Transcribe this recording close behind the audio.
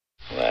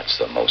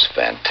That's the most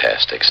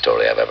fantastic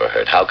story I've ever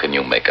heard. How can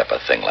you make up a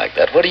thing like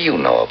that? What do you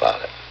know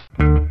about it?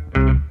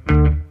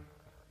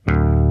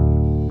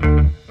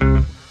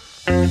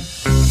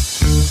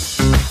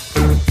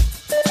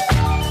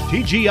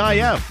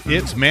 TGIF,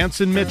 it's Mantz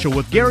and Mitchell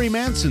with Gary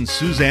Mantz and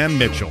Suzanne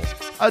Mitchell.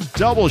 A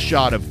double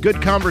shot of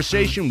good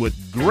conversation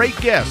with great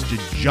guests to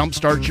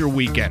jumpstart your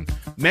weekend.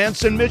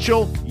 Mantz and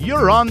Mitchell,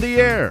 you're on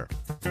the air.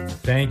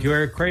 Thank you,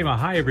 Eric Kramer.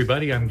 Hi,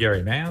 everybody. I'm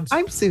Gary Mantz.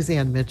 I'm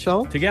Suzanne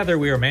Mitchell. Together,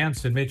 we are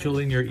Mantz and Mitchell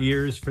in your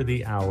ears for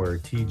the hour.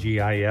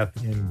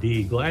 TGIF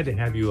indeed. Glad to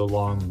have you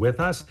along with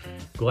us.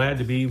 Glad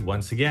to be,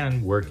 once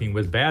again, working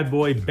with bad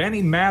boy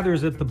Benny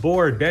Mathers at the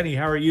board. Benny,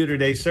 how are you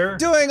today, sir?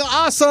 Doing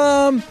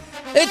awesome.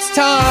 It's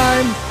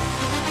time.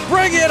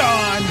 Bring it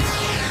on.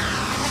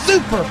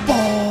 Super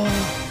Bowl.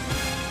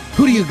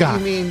 Who do you got?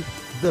 You mean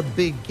the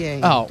big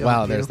game? Oh,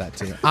 wow, there's that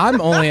too.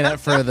 I'm only in it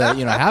for the,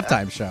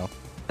 halftime show.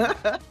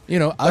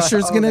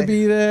 Usher's going to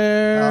be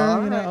there.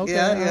 Right. Okay.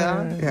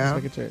 Yeah.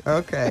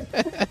 Okay.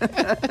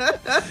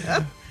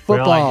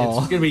 Football. Well,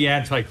 it's going to be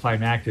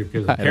anticlimactic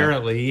because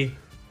apparently,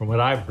 from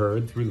what I've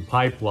heard through the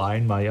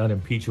pipeline, my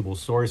unimpeachable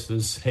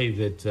sources say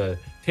that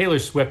Taylor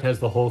Swift has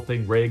the whole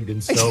thing rigged.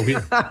 And so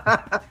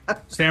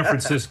San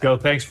Francisco,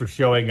 thanks for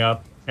showing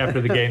up.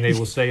 After the game, they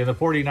will say, and the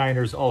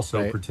 49ers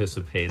also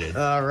participated.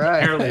 All right.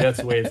 Apparently, that's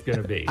the way it's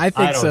going to be. I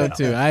think so,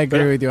 too. I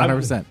agree with you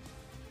 100%.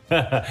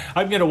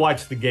 I'm going to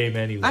watch the game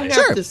anyway. I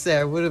have to say,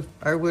 I would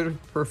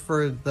have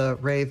preferred the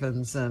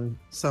Ravens and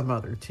some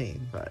other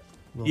team, but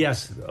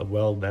yes,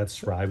 well,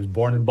 that's right. I was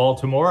born in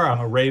Baltimore. I'm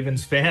a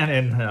Ravens fan,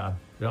 and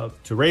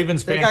to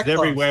Ravens fans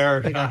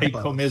everywhere, I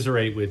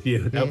commiserate with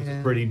you. That was a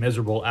pretty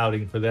miserable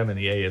outing for them in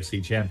the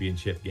AFC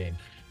Championship game.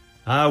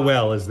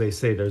 Well, as they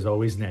say, there's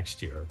always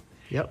next year.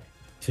 Yep.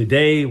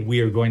 Today, we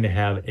are going to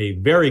have a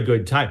very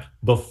good time.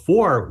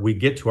 Before we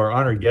get to our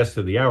honored guest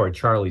of the hour,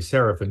 Charlie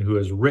Seraphin, who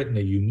has written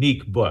a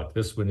unique book.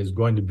 This one is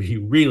going to be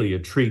really a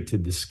treat to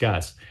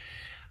discuss.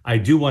 I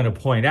do want to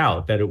point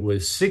out that it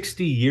was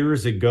 60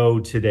 years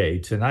ago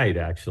tonight,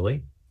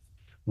 actually,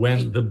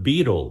 when the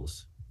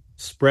Beatles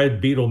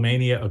spread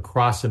Beatlemania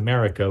across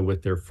America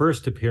with their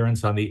first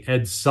appearance on the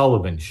Ed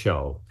Sullivan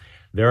Show.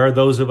 There are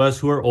those of us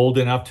who are old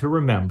enough to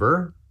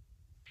remember.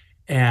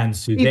 And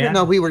Suzanne, even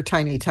though we were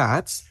tiny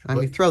tots,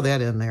 throw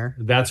that in there.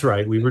 That's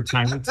right. We were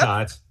tiny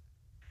tots.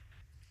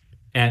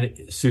 And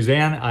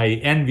Suzanne, I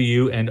envy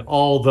you and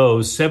all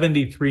those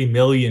 73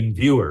 million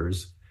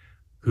viewers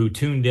who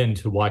tuned in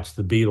to watch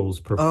the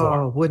Beatles perform.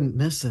 Oh, wouldn't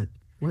miss it.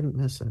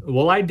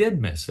 Well, I did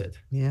miss it.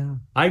 Yeah.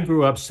 I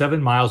grew up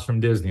 7 miles from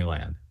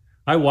Disneyland.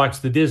 I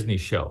watched the Disney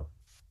show,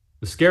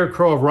 The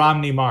Scarecrow of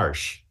Romney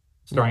Marsh,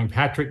 starring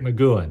Patrick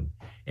McGoohan.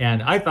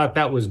 And I thought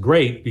that was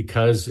great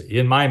because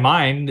in my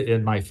mind,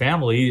 in my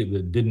family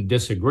that didn't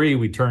disagree,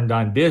 we turned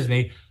on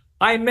Disney.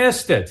 I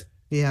missed it.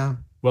 Yeah.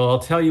 Well, I'll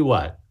tell you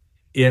what.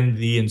 In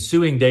the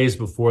ensuing days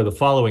before the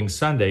following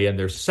Sunday and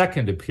their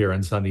second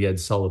appearance on the Ed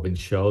Sullivan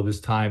Show, this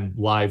time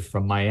live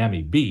from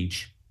Miami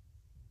Beach,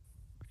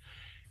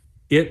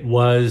 it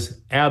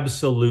was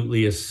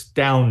absolutely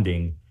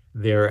astounding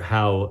there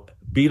how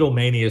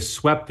Beatlemania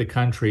swept the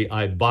country.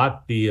 I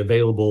bought the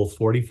available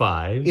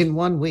 45. In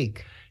 1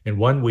 week. In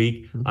 1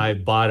 week, I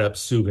bought up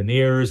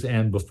souvenirs.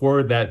 And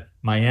before that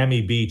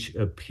Miami Beach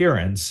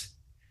appearance,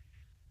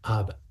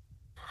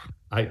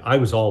 I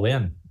was all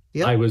in.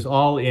 Yep. I was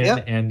all in.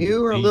 Yep. And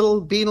you were a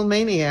little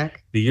Beatlemaniac.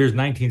 The years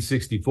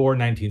 1964,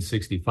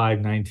 1965,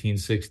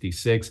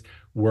 1966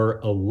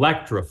 were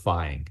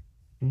electrifying.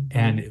 Mm-hmm.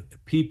 And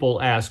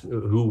people ask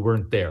who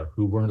weren't there,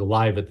 who weren't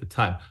alive at the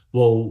time.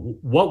 Well,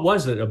 what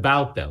was it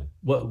about them?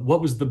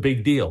 What was the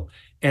big deal?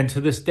 And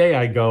to this day,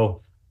 I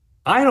go,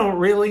 I don't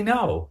really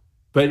know.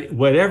 But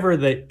whatever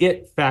the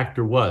it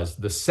factor was,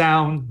 the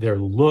sound, their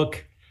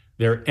look,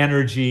 their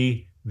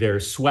energy,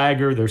 their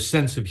swagger, their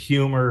sense of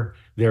humor,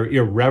 their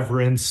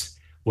irreverence,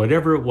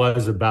 whatever it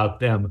was about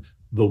them,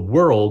 the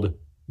world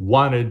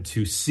wanted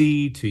to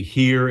see, to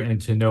hear,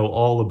 and to know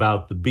all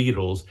about the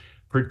Beatles,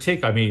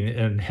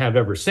 and have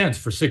ever since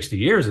for 60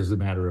 years, as a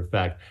matter of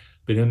fact.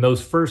 But in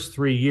those first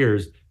 3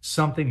 years,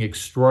 something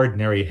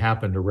extraordinary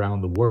happened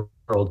around the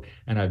world,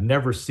 and I've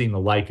never seen the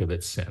like of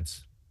it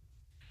since.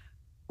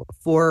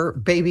 For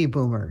baby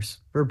boomers,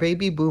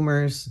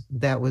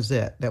 that was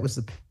it. That was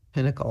the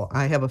pinnacle.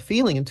 I have a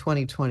feeling in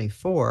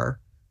 2024,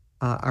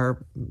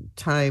 our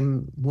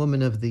Time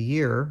Woman of the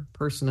Year,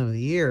 Person of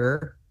the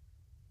Year,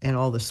 and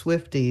all the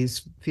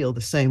Swifties feel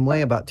the same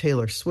way about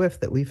Taylor Swift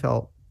that we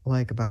felt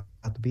like about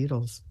the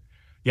Beatles.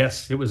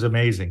 Yes, it was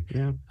amazing.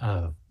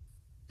 Yeah.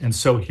 And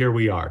so here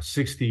we are,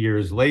 60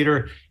 years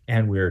later,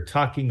 and we're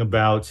talking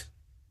about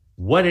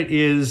what it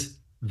is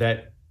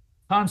that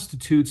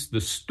constitutes the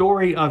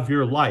story of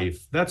your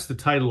life. That's the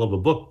title of a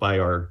book by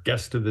our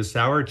guest of this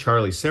hour,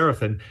 Charlie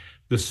Seraphin.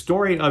 The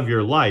Story of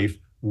Your Life,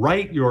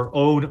 Write Your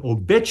Own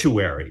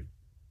Obituary.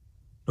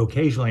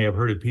 Occasionally, I've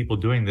heard of people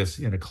doing this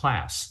in a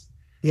class.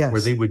 Yes.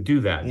 Where they would do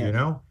that, Yes.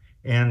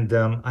 And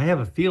I have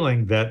a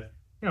feeling that,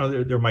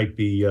 there might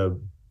be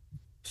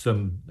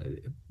some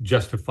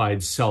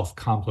justified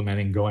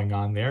self-complimenting going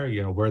on there,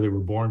 where they were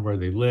born, where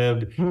they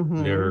lived,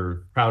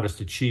 their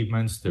proudest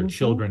achievements, their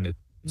children,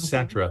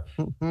 etc.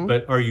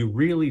 But are you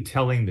really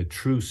telling the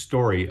true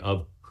story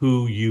of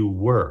who you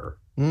were?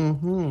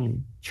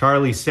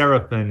 Charlie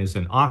Seraphin is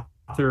an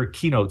author,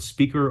 keynote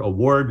speaker,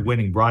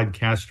 award-winning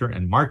broadcaster,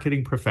 and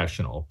marketing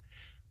professional,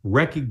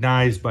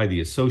 recognized by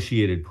the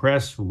Associated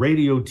Press,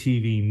 Radio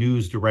TV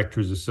News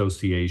Directors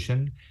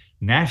Association,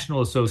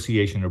 National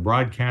Association of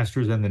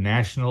Broadcasters, and the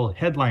National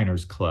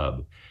Headliners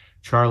Club.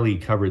 Charlie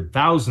covered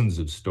thousands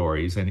of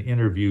stories and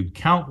interviewed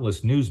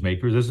countless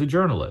newsmakers as a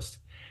journalist.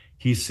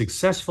 He's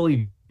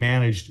successfully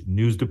managed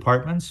news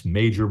departments,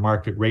 major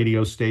market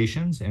radio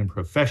stations, and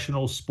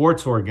professional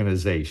sports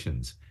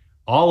organizations.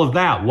 All of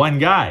that, one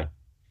guy.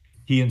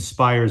 He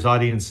inspires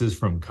audiences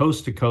from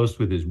coast to coast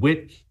with his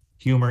wit,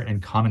 humor,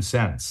 and common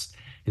sense.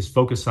 His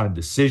focus on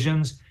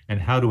decisions and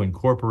how to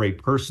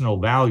incorporate personal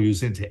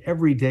values into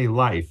everyday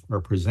life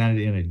are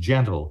presented in a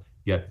gentle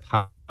yet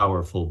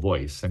powerful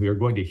voice. And we are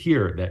going to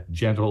hear that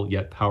gentle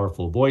yet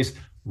powerful voice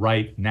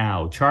right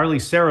now. Charlie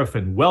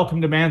Seraphin,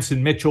 welcome to Mantz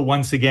and Mitchell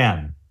once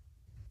again.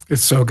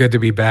 It's so good to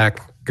be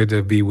back. Good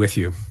to be with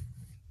you.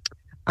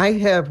 I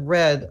have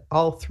read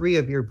all three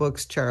of your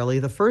books, Charlie.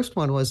 The first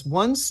one was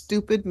One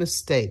Stupid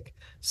Mistake,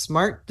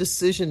 Smart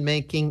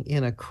Decision-Making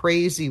in a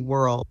Crazy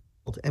World.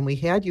 And we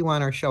had you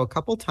on our show a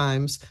couple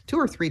times, 2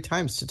 or 3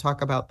 times, to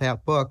talk about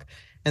that book.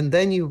 And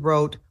then you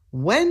wrote,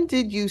 When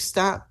Did You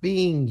Stop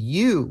Being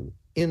You?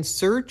 In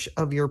Search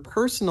of Your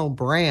Personal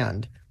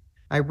Brand.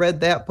 I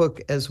read that book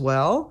as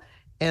well.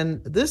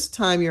 And this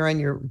time you're on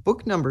your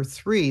book number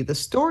 3, The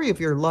Story of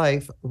Your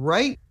Life,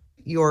 Write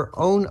Your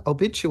Own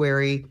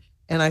Obituary.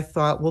 And I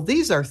thought, well,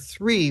 these are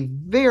 3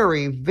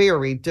 very,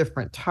 very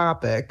different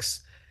topics.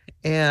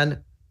 And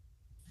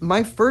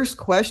my first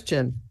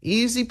question,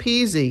 easy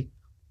peasy,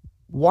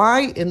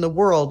 why in the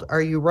world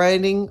are you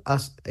writing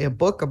a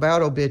book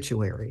about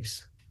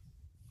obituaries?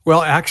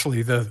 Well,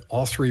 actually,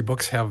 all 3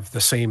 books have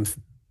the same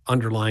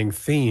underlying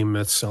theme.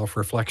 It's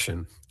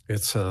self-reflection.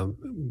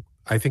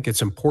 I think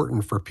it's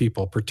important for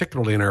people,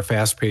 particularly in our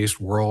fast-paced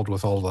world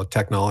with all the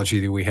technology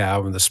that we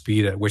have and the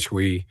speed at which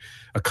we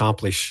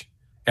accomplish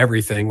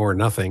everything or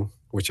nothing,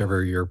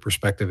 whichever your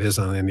perspective is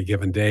on any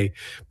given day.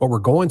 But we're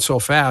going so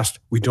fast,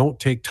 we don't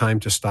take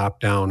time to stop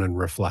down and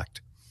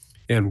reflect.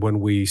 And when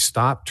we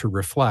stop to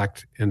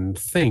reflect and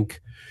think,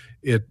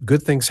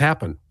 good things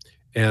happen.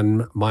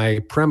 And my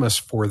premise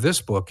for this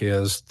book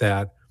is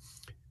that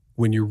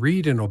when you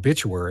read an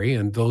obituary,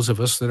 and those of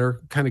us that are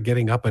kind of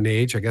getting up in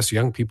age, I guess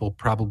young people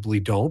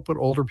probably don't, but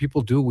older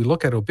people do, we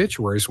look at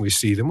obituaries and we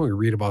see them, we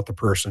read about the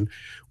person,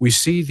 we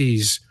see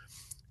these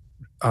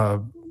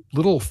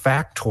little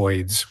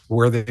factoids,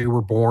 where they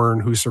were born,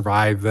 who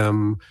survived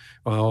them,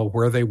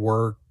 where they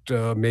worked,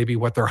 maybe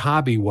what their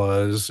hobby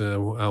was,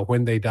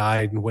 when they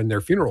died, and when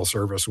their funeral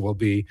service will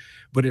be.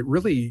 But it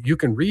really, you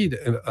can read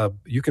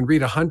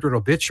 100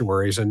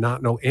 obituaries and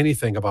not know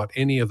anything about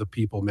any of the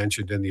people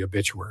mentioned in the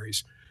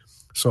obituaries.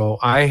 So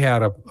I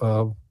had I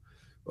don't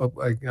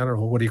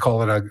know, what do you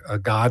call it, a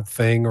God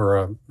thing or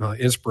a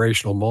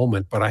inspirational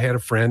moment, but I had a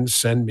friend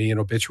send me an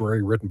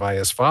obituary written by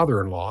his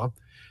father-in-law,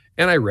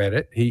 and I read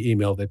it. He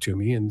emailed it to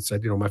me and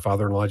said, my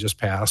father-in-law just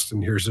passed,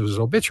 and here's his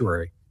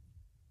obituary.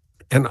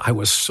 And I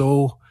was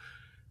so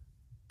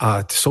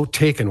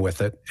taken with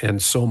it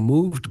and so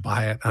moved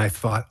by it. And I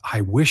thought,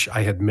 I wish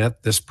I had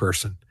met this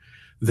person.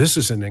 This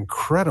is an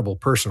incredible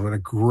person. What a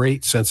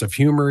great sense of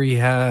humor he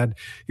had.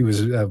 He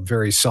was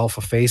very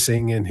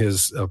self-effacing in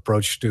his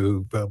approach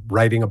to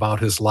writing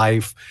about his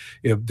life.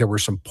 There were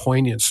some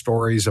poignant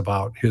stories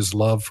about his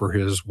love for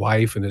his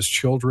wife and his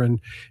children.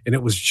 And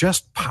it was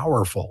just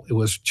powerful. It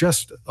was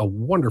just a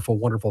wonderful,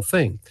 wonderful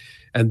thing.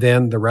 And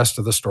then the rest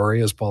of the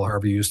story, as Paul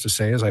Harvey used to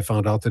say, is I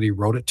found out that he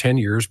wrote it 10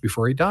 years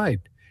before he died.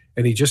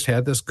 And he just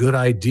had this good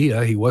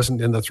idea. He wasn't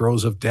in the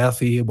throes of death.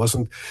 He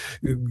wasn't,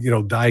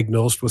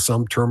 diagnosed with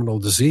some terminal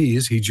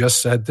disease. He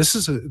just said,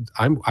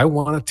 I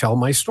want to tell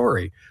my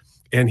story.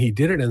 And he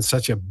did it in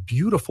such a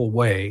beautiful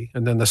way.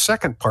 And then the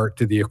second part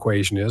to the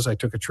equation is I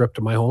took a trip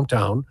to my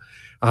hometown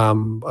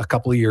a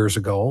couple of years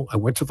ago. I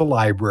went to the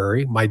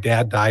library. My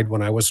dad died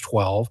when I was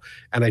 12.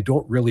 And I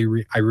don't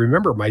really, I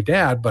remember my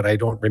dad, but I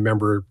don't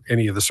remember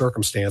any of the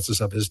circumstances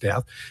of his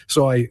death.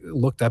 So I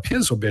looked up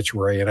his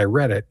obituary and I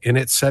read it, and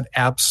it said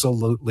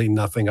absolutely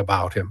nothing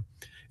about him.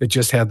 It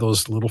just had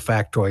those little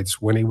factoids: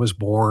 when he was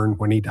born,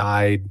 when he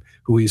died,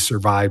 who he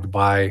survived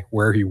by,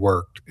 where he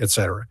worked,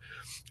 etc.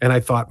 And I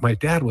thought, my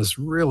dad was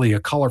really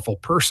a colorful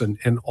person,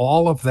 and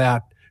all of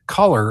that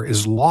color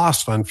is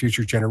lost on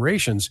future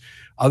generations,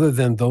 other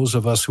than those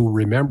of us who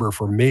remember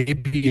for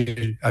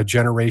maybe a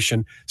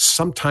generation,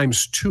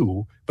 sometimes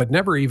 2, but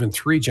never even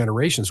 3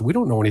 generations. We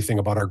don't know anything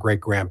about our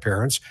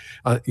great-grandparents.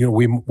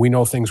 We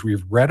know things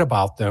we've read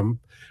about them,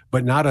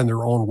 but not in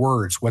their own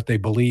words, what they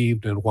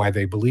believed and why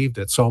they believed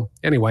it. So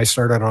anyway, I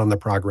started on the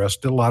progress,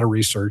 did a lot of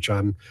research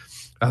on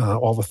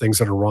all the things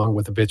that are wrong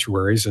with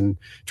obituaries, and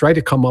tried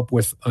to come up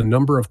with a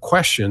number of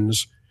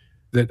questions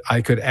that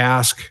I could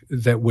ask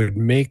that would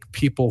make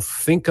people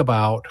think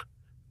about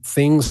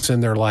things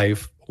in their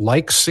life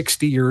like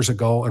 60 years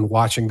ago and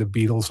watching the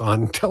Beatles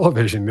on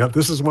television. Now,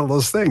 this is one of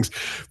those things.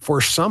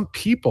 For some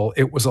people,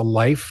 it was a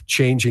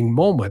life-changing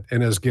moment.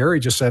 And as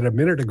Gary just said a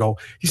minute ago,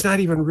 he's not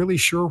even really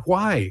sure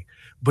why.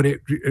 But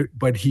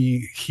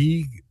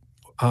he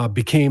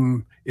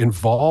became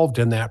involved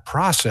in that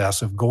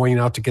process of going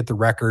out to get the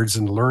records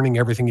and learning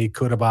everything he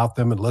could about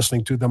them and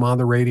listening to them on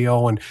the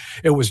radio. And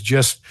it was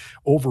just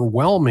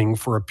overwhelming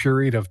for a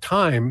period of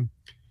time.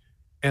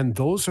 And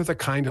those are the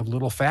kind of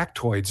little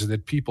factoids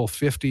that people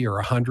 50 or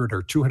 100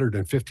 or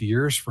 250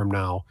 years from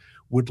now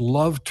would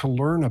love to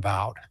learn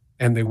about.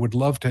 And they would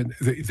love to,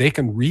 they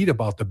can read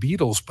about the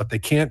Beatles, but they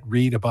can't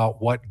read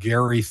about what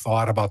Gary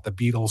thought about the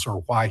Beatles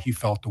or why he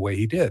felt the way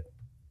he did.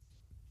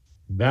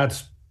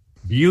 That's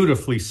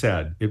beautifully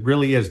said. It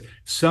really is.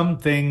 Some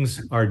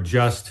things are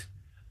just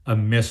a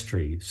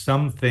mystery.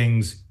 Some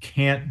things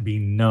can't be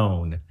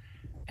known.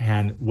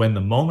 And when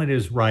the moment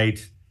is right,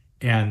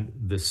 and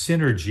the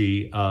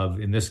synergy of,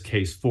 in this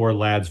case, four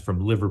lads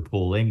from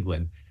Liverpool,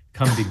 England,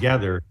 come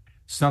together,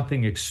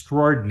 something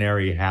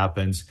extraordinary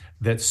happens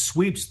that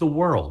sweeps the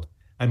world.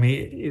 I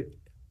mean,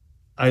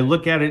 I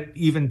look at it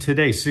even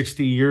today,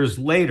 60 years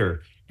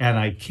later, and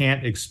I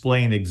can't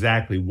explain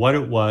exactly what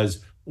it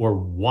was or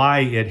why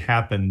it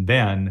happened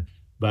then,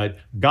 but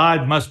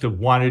God must have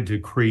wanted to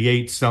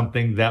create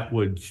something that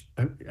would,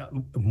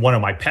 one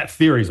of my pet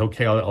theories,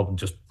 okay, I'll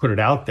just put it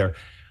out there.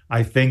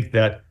 I think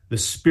that the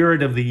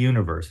spirit of the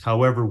universe,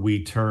 however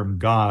we term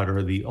God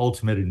or the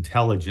ultimate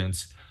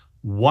intelligence,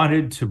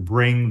 wanted to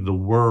bring the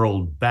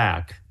world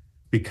back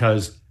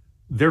because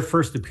their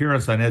first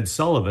appearance on Ed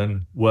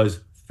Sullivan was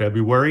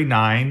February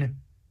 9,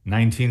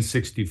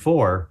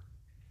 1964.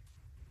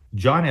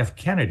 John F.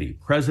 Kennedy,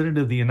 President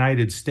of the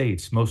United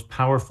States, most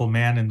powerful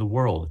man in the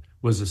world,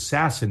 was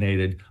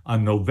assassinated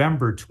on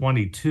November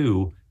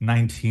 22,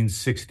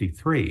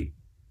 1963.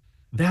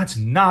 That's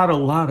not a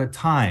lot of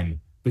time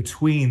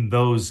between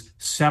those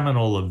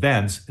seminal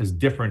events, as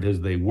different as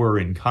they were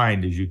in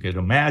kind, as you could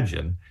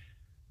imagine.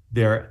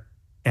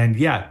 And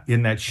yet,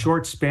 in that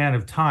short span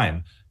of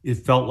time, it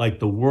felt like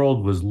the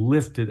world was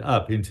lifted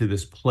up into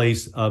this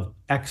place of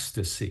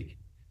ecstasy.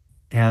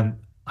 And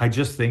I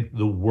just think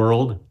the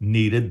world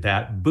needed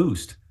that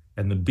boost.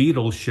 And the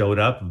Beatles showed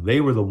up.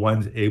 They were the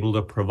ones able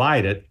to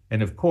provide it.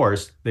 And of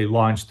course, they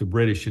launched the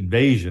British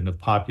invasion of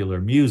popular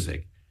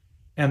music.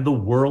 And the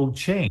world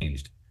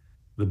changed.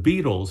 The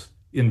Beatles,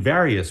 in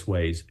various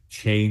ways,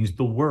 changed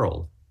the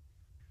world.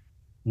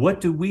 What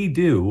do we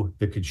do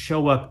that could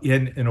show up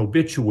in an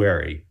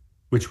obituary,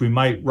 which we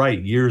might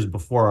write years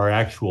before our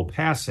actual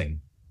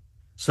passing?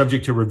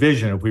 Subject to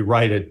revision, if we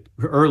write it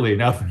early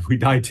enough and we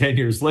die 10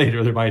 years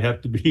later, there might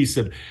have to be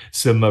some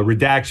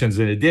redactions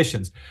and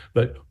additions.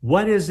 But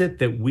what is it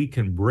that we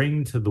can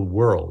bring to the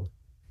world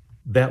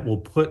that will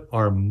put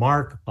our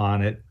mark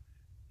on it?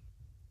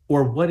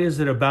 Or what is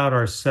it about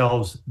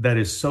ourselves that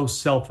is so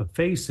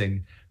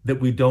self-effacing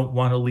that we don't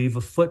want to leave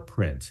a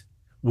footprint?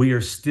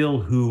 We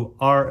still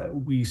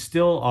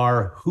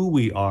are who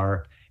we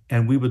are,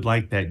 and we would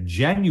like that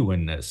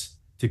genuineness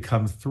to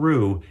come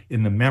through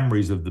in the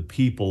memories of the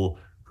people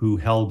who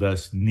held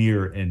us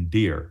near and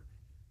dear.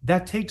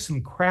 That takes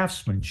some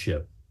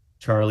craftsmanship,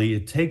 Charlie.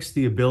 It takes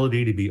the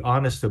ability to be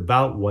honest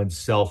about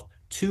oneself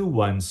to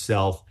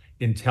oneself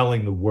in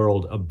telling the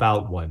world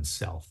about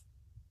oneself.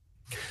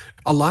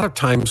 A lot of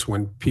times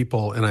when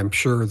people, and I'm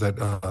sure that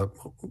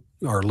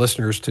our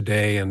listeners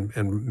today, and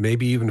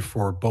maybe even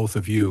for both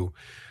of you,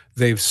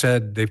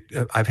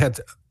 I've had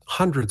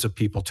hundreds of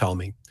people tell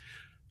me,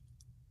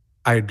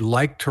 I'd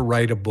like to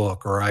write a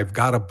book, or I've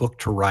got a book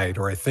to write,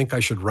 or I think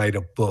I should write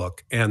a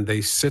book. And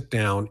they sit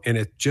down and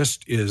it's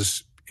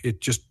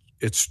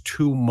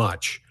too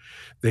much.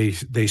 They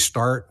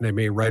start and they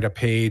may write a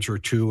page or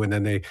two, and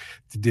then they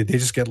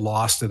just get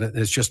lost in it. And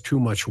it's just too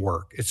much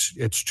work.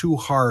 It's too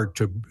hard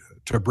the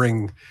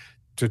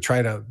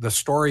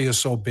story is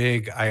so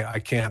big, I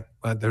can't,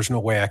 there's no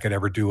way I could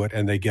ever do it,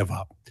 and they give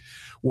up.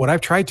 What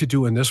I've tried to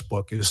do in this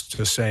book is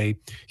to say,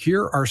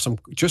 here are some,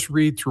 just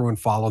read through and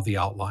follow the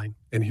outline.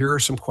 And here are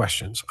some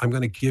questions. I'm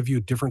going to give you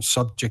different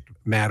subject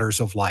matters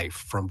of life,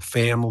 from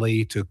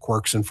family to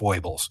quirks and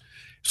foibles.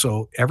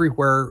 So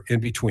everywhere in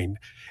between.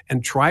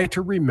 And try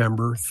to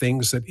remember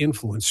things that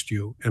influenced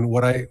you. And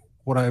what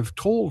I've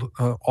told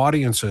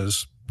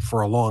audiences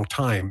for a long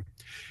time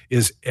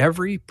is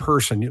every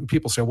person,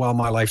 people say, well,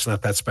 my life's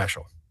not that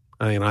special.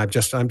 I mean, I'm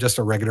just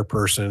a regular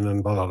person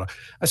and blah, blah, blah.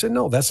 I said,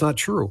 no, that's not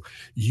true.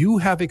 You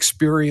have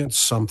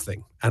experienced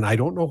something, and I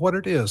don't know what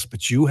it is,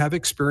 but you have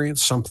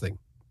experienced something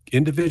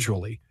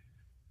individually.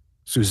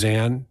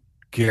 Suzanne,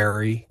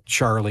 Gary,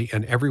 Charlie,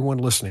 and everyone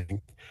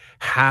listening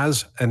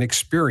has an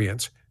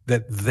experience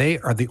that they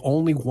are the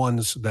only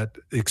ones that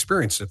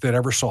experienced it, that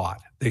ever saw it.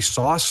 They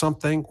saw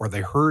something, or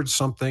they heard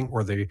something,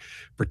 or they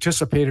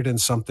participated in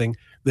something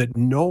that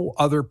no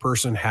other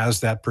person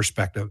has that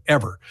perspective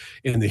ever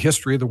in the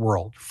history of the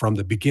world, from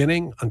the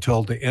beginning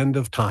until the end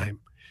of time.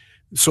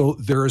 So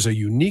there is a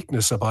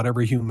uniqueness about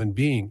every human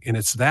being, and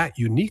it's that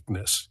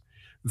uniqueness,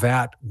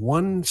 that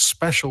one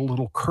special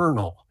little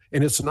kernel,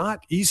 And it's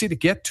not easy to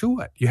get to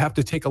it. You have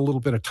to take a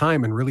little bit of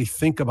time and really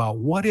think about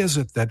what is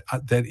it that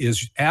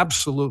is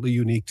absolutely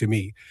unique to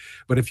me.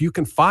 But if you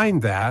can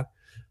find that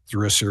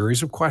through a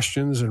series of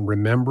questions and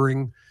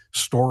remembering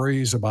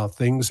stories about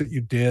things that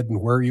you did and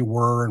where you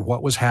were and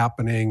what was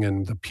happening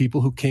and the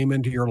people who came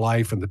into your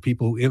life and the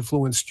people who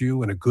influenced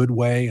you in a good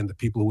way and the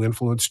people who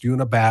influenced you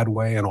in a bad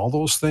way and all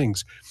those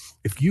things,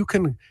 if you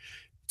can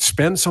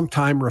spend some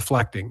time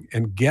reflecting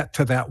and get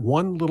to that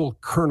one little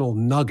kernel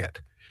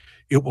nugget,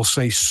 it will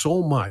say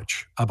so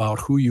much about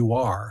who you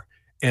are.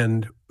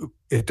 And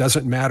it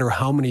doesn't matter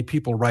how many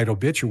people write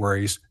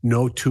obituaries,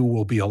 no two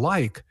will be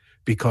alike,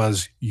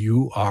 because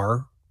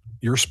you're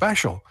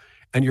special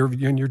and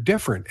you're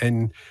different.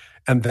 And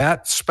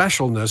that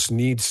specialness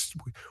needs,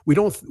 we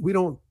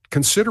don't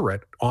consider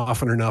it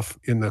often enough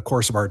in the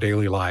course of our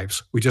daily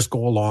lives. We just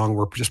go along.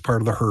 We're just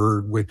part of the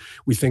herd.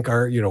 We think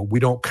we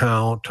don't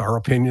count. Our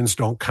opinions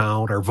don't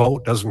count. Our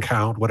vote doesn't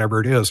count, whatever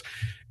it is.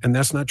 And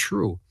that's not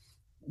true.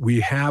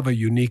 We have a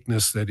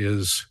uniqueness that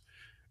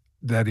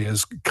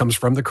comes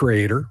from the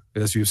Creator,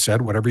 as you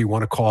said, whatever you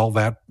want to call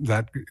that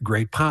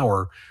great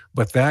power.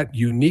 But that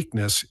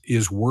uniqueness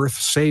is worth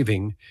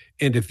saving.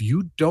 And if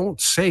you don't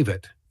save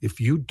it, if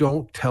you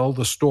don't tell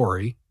the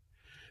story,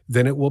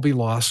 then it will be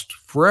lost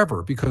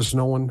forever, because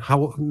no one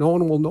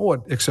will know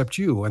it except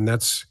you. And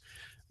that's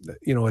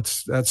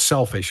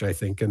selfish, I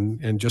think,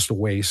 and just a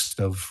waste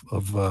of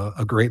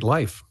a great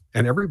life.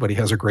 And everybody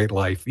has a great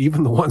life,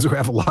 even the ones who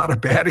have a lot of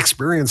bad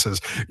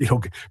experiences.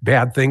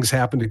 Bad things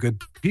happen to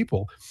good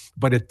people,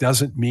 but it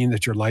doesn't mean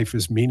that your life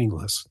is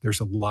meaningless.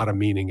 There's a lot of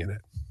meaning in it.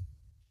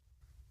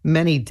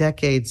 Many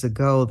decades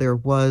ago, there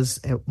was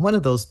one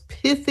of those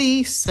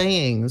pithy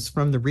sayings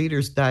from the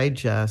Reader's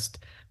Digest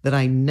that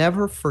I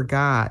never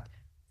forgot.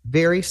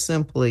 Very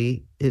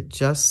simply, it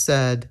just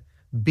said,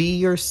 "Be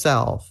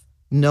yourself.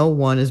 No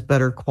one is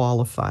better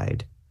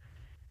qualified."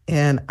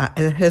 And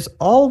it has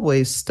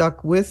always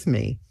stuck with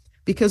me,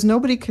 because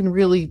nobody can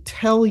really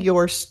tell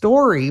your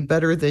story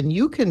better than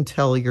you can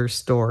tell your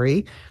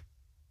story,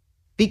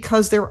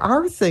 because there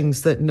are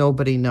things that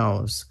nobody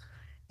knows.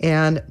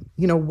 And,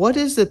 what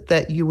is it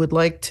that you would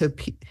like to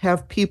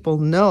have people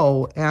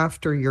know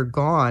after you're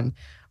gone?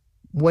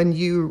 When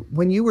you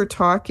were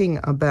talking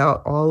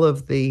about all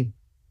of the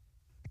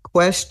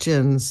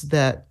questions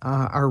that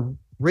are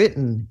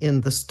written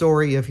in the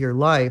story of your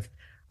life,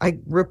 I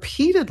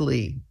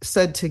repeatedly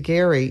said to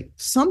Gary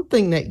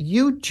something that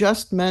you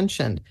just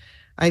mentioned.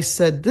 I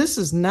said, this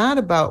is not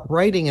about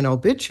writing an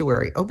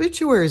obituary.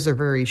 Obituaries are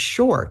very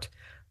short,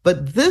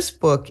 but this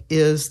book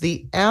is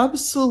the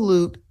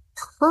absolute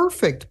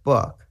perfect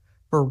book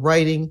for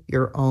writing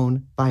your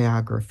own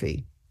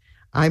biography.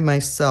 I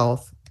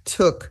myself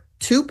took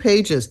 2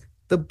 pages.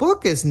 The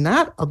book is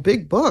not a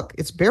big book.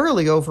 It's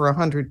barely over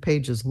 100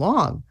 pages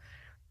long.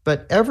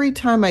 But every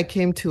time I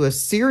came to a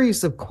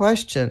series of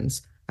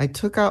questions, I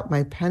took out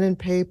my pen and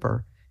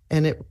paper,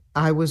 and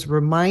I was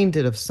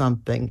reminded of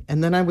something,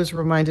 and then I was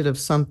reminded of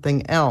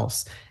something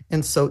else.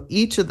 And so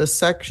each of the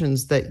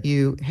sections that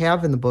you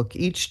have in the book,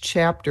 each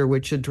chapter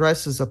which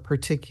addresses a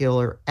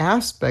particular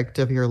aspect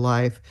of your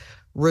life,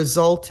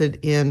 resulted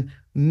in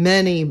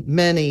many,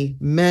 many,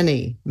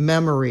 many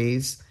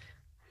memories,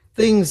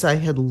 things I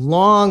had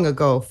long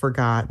ago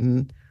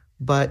forgotten,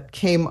 but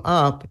came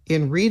up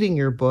in reading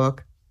your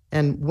book.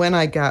 And when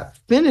I got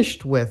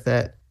finished with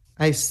it,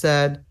 I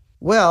said,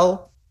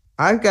 well,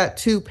 I've got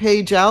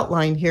 2-page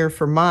outline here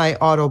for my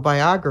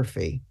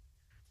autobiography,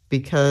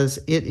 because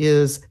it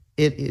is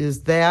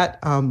that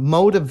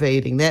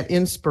motivating, that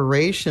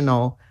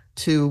inspirational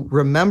to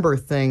remember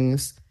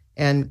things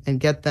and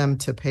get them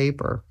to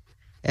paper.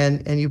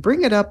 And you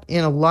bring it up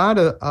in a lot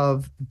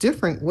of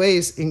different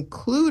ways,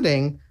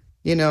 including,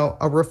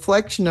 a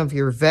reflection of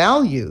your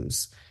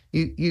values.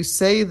 You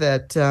say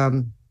that,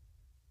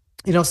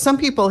 some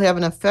people have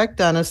an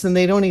effect on us and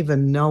they don't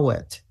even know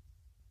it.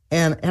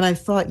 And I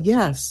thought,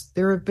 yes,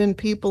 there have been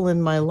people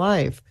in my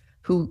life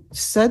who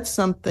said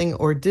something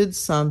or did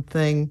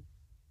something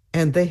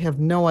and they have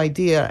no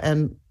idea.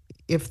 And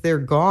if they're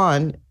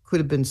gone, could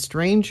have been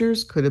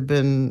strangers, could have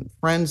been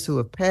friends who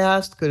have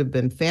passed, could have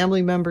been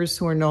family members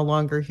who are no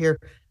longer here.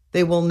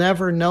 They will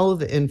never know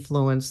the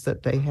influence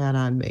that they had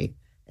on me.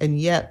 And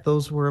yet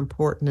those were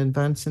important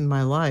events in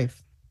my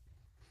life.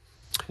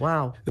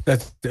 Wow.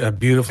 That's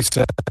beautifully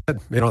said.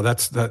 You're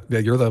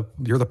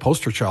the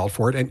poster child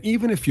for it. And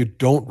even if you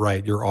don't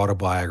write your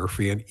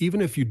autobiography, and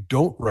even if you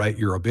don't write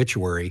your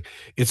obituary,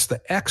 it's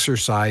the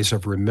exercise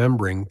of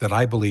remembering that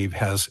I believe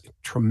has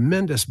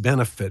tremendous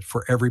benefit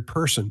for every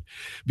person.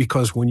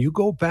 Because when you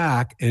go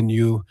back and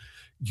you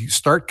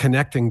start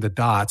connecting the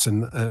dots,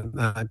 and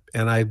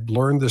I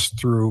learned this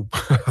through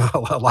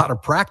a lot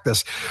of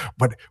practice,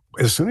 but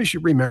as soon as you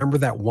remember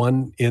that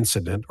one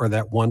incident or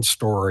that one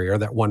story or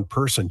that one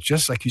person,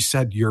 just like you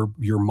said,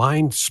 your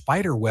mind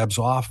spider webs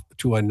off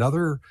to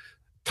another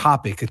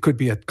topic. It could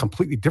be a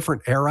completely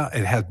different era.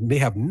 It may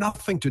have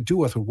nothing to do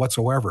with it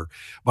whatsoever,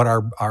 but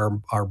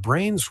our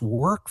brains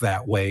work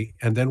that way,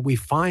 and then we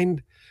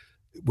find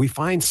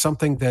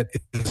something that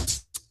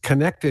is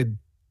connected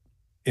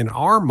in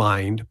our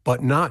mind,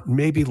 but not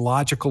maybe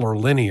logical or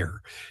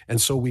linear. And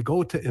so we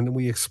go to, and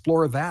we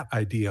explore that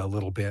idea a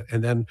little bit.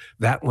 And then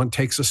that one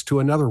takes us to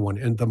another one.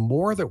 And the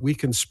more that we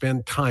can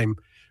spend time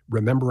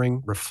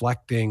remembering,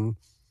 reflecting,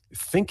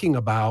 thinking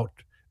about,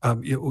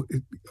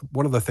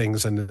 one of the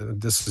things,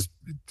 and this is,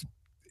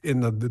 in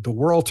the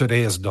world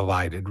today is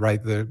divided, right?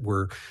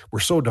 We're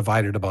so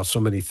divided about so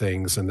many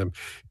things, and the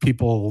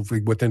people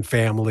within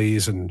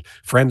families and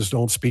friends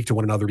don't speak to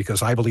one another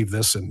because I believe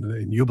this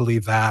and you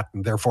believe that,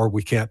 and therefore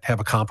we can't have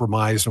a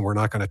compromise and we're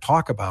not going to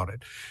talk about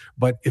it.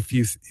 But if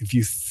you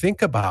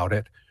think about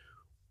it,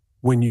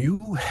 when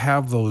you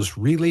have those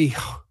really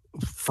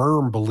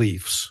firm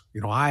beliefs,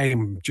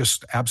 I'm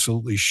just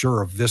absolutely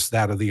sure of this,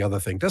 that, or the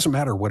other thing, doesn't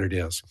matter what it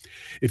is.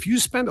 If you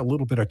spend a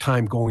little bit of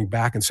time going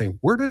back and saying,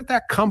 where did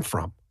that come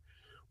from?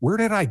 Where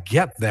did I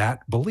get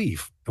that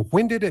belief?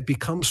 When did it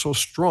become so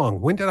strong?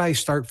 When did I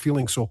start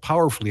feeling so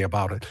powerfully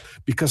about it?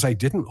 Because I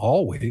didn't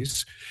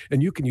always.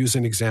 And you can use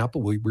an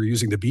example. We're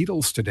using the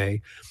Beatles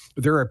today.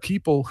 There are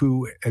people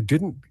who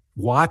didn't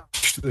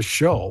watch the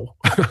show,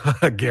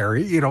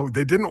 Gary.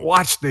 They didn't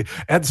watch the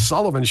Ed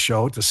Sullivan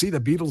show to see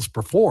the Beatles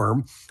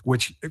perform,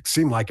 which it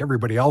seemed like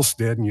everybody else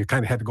did. And you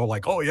kind of had to go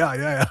like, oh,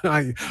 yeah,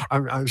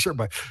 I'm sure.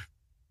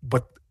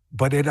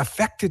 But it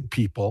affected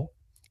people.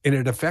 And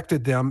it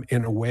affected them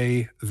in a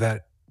way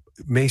that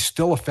may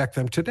still affect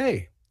them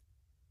today.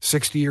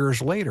 60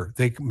 years later,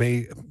 they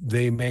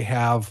may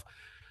have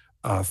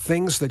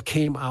things that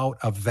came out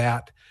of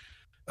that,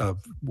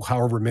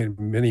 however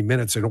many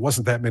minutes, and it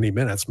wasn't that many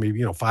minutes,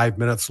 maybe 5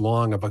 minutes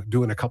long, of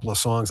doing a couple of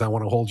songs. I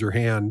Want to Hold Your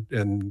Hand,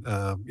 and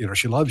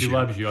She Loves You. She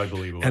Loves You, I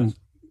believe it was. And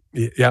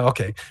yeah,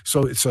 okay.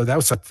 So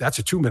that's a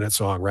 2-minute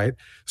song, right?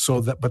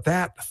 But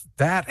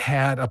that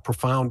had a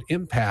profound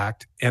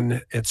impact,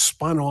 and it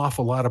spun off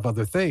a lot of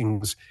other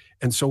things.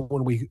 And so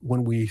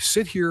when we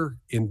sit here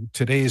in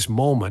today's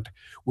moment,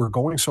 we're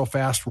going so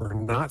fast, we're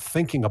not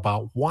thinking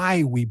about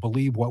why we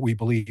believe what we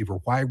believe,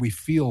 or why we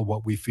feel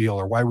what we feel,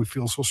 or why we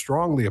feel so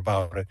strongly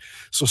about it.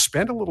 So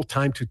spend a little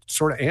time to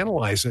sort of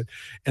analyze it.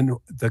 And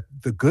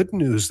the good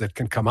news that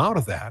can come out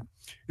of that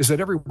is that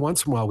every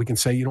once in a while we can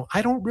say,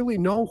 I don't really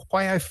know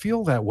why I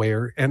feel that way,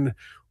 and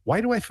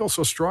why do I feel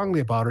so strongly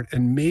about it?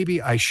 And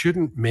maybe I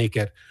shouldn't make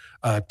it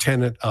a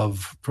tenet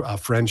of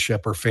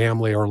friendship or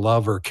family or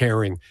love or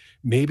caring.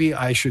 Maybe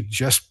I should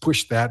just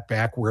push that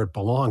back where it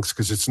belongs,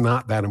 because it's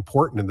not that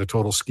important in the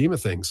total scheme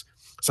of things.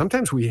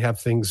 Sometimes we have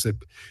things that,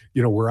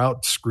 we're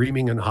out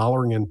screaming and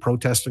hollering and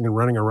protesting and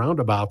running around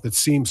about that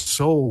seems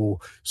so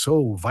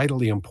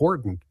vitally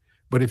important.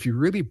 But if you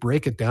really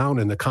break it down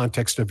in the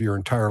context of your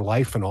entire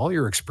life and all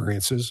your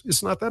experiences,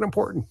 it's not that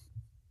important.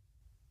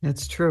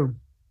 That's true.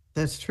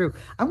 That's true.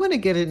 I want to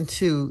get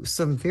into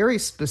some very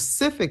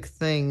specific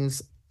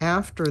things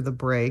after the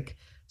break.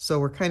 So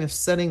we're kind of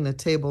setting the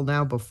table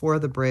now before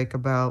the break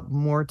about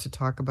more to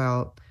talk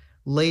about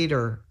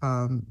later.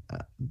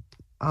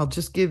 I'll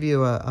just give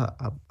you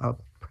a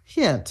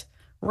hint.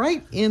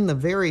 Right in the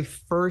very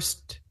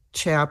first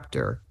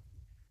chapter,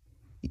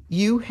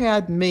 you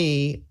had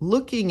me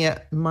looking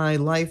at my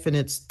life in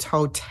its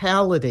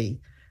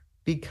totality,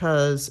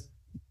 because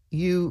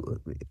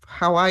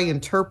how I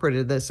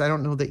interpreted this, I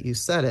don't know that you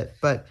said it,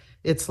 but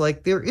it's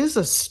like there is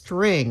a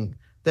string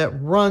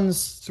that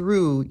runs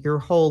through your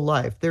whole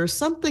life. There's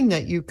something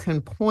that you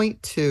can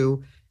point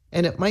to,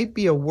 and it might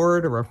be a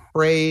word or a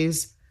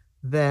phrase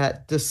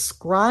that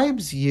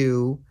describes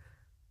you.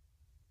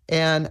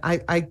 And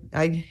I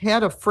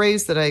had a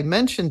phrase that I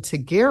mentioned to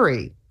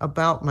Gary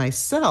about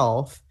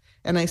myself.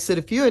 And I said,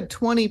 if you had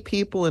 20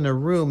 people in a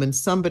room and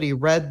somebody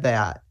read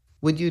that,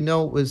 would you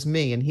know it was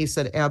me? And he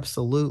said,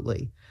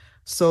 absolutely.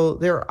 So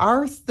there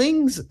are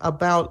things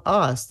about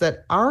us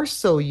that are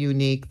so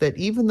unique that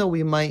even though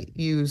we might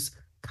use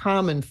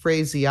common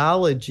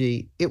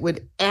phraseology, it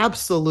would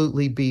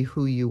absolutely be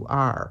who you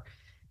are.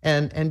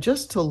 And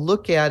just to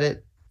look at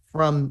it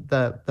from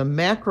the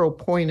macro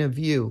point of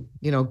view,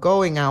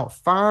 going out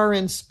far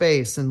in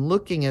space and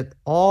looking at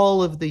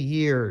all of the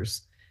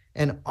years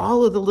and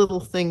all of the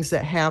little things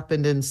that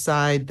happened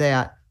inside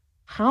that,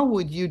 how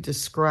would you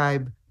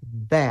describe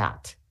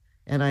that?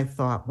 And I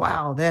thought,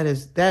 wow, that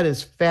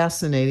is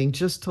fascinating,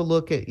 just to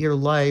look at your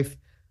life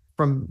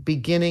from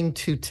beginning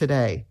to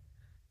today.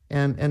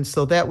 And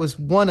so that was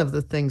one of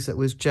the things that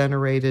was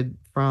generated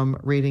from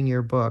reading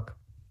your book.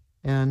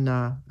 And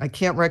I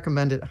can't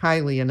recommend it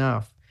highly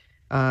enough.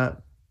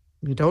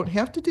 You don't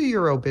have to do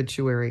your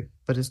obituary,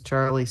 but as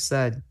Charlie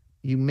said,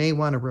 you may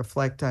want to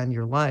reflect on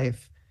your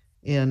life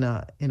in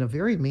a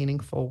very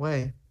meaningful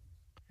way.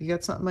 You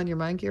got something on your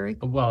mind, Gary?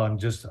 Well,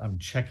 I'm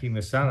checking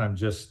this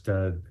out.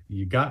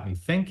 You got me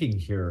thinking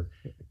here.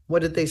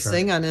 What did they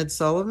sing on Ed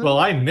Sullivan? Well,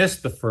 I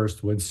missed the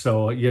first one,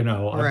 so, Right.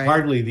 I'm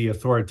hardly the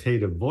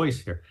authoritative voice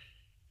here.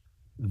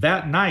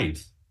 That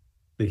night,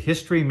 the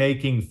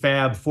history-making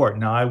Fab Four,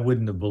 now I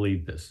wouldn't have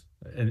believed this.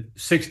 And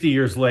 60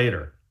 years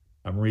later,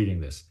 I'm reading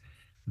this.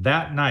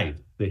 That night,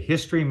 the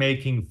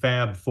history-making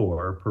Fab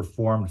Four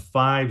performed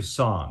 5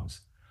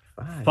 songs.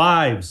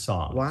 5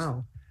 songs.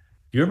 Wow.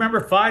 Do you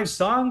remember 5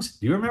 songs?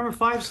 Do you remember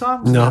 5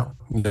 songs? No.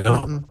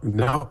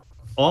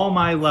 All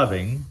My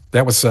Loving.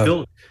 That was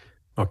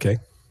okay.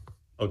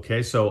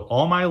 Okay, so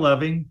All My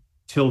Loving,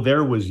 Till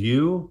There Was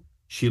You,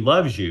 She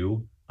Loves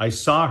You, I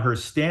Saw Her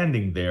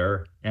Standing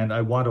There, and I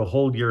Want to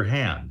Hold Your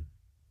Hand.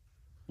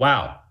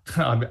 Wow.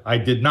 I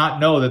did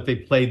not know that they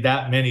played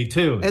that many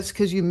tunes. That's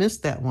because you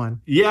missed that one.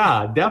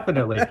 Yeah,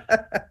 definitely.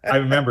 I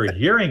remember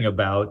hearing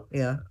about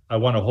I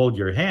Want to Hold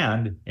Your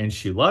Hand and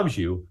She Loves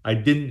You. I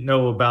didn't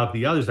know about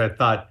the others. I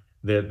thought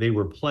that they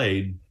were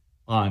played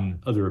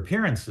on other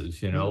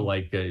appearances,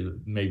 like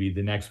maybe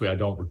the next week. I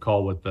don't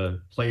recall what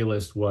the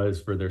playlist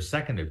was for their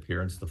second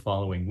appearance the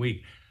following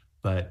week.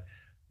 But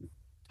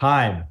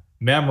time,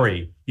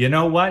 memory. You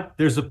know what?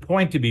 There's a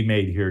point to be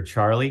made here,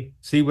 Charlie.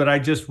 See what I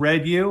just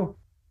read you?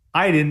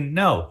 I didn't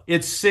know.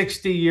 It's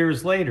 60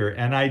 years later,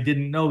 and I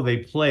didn't know they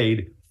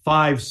played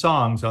 5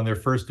 songs on their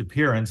first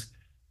appearance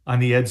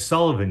on the Ed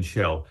Sullivan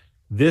Show.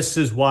 This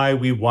is why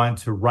we want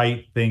to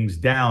write things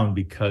down,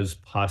 because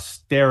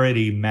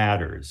posterity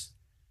matters.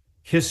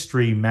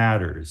 History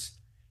matters.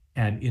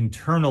 And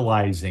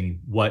internalizing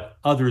what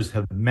others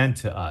have meant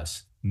to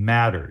us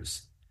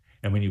matters.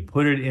 And when you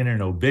put it in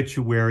an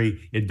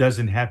obituary, it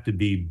doesn't have to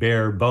be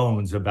bare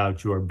bones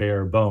about your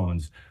bare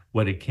bones.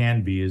 What it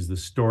can be is the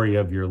story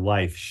of your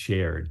life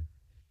shared.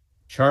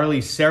 Charlie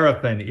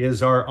Seraphin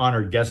is our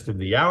honored guest of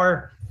the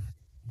hour.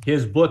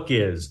 His book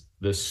is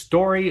The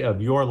Story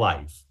of Your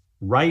Life.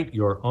 Write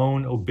Your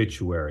Own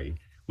Obituary.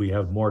 We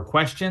have more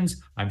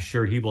questions. I'm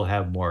sure he will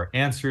have more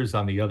answers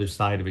on the other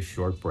side of a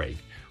short break.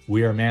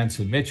 We are Mantz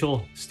and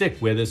Mitchell.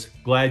 Stick with us.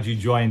 Glad you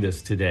joined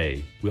us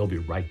today. We'll be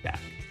right back.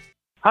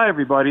 Hi,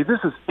 everybody. This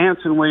is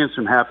Anson Williams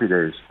from Happy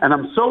Days, and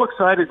I'm so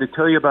excited to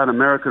tell you about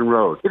American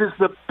Road. It is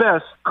the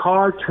best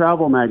car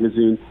travel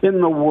magazine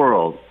in the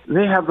world.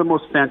 They have the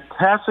most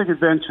fantastic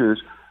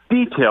adventures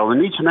detailed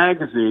in each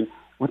magazine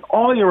with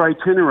all your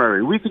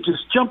itinerary. We could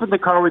just jump in the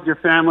car with your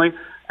family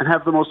and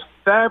have the most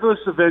fabulous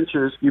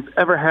adventures you've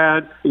ever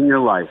had in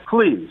your life.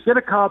 Please, get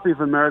a copy of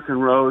American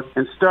Road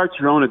and start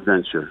your own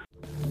adventure.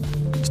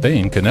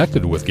 Staying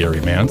connected with Gary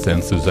Mantz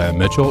and Suzanne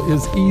Mitchell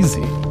is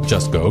easy.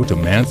 Just go to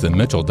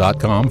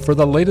mantzandmitchell.com for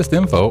the latest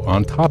info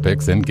on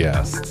topics and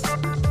guests.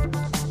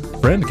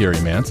 Friend Gary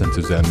Mantz and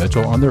Suzanne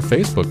Mitchell on their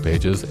Facebook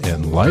pages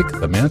and like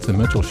the Mantz and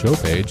Mitchell show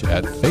page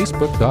at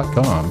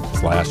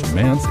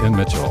facebook.com/Mantz and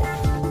Mitchell.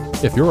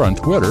 If you're on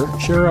Twitter,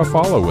 share a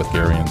follow with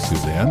Gary and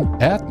Suzanne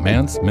at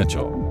Mantz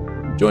Mitchell.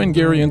 Join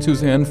Gary and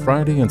Suzanne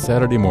Friday and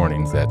Saturday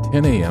mornings at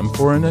 10 a.m.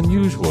 for an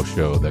unusual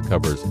show that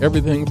covers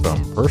everything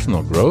from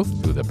personal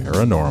growth to the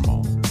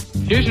paranormal.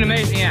 Here's an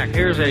amazing act.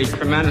 Here's a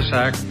tremendous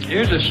act.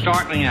 Here's a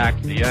startling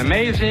act. The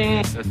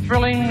amazing, the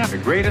thrilling, the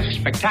greatest,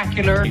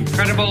 spectacular,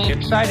 incredible,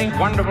 exciting,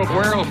 wonderful,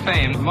 world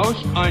famed,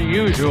 most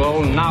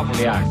unusual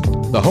novelty act.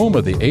 The home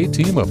of the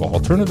A-Team of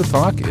Alternative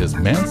Talk is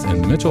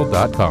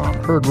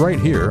mantzandmitchell.com. Heard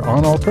right here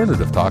on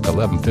Alternative Talk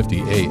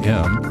 1150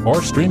 AM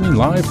or streaming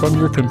live from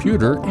your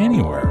computer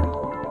anywhere.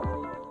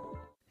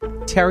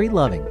 Terry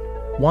Loving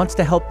wants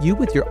to help you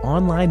with your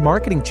online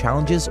marketing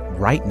challenges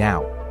right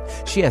now.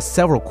 She has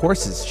several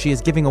courses she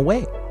is giving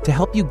away to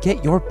help you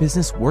get your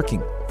business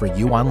working for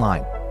you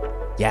online.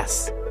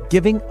 Yes,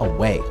 giving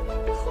away.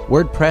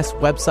 WordPress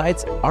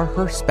websites are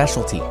her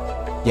specialty,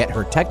 yet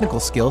her technical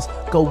skills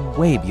go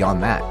way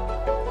beyond that.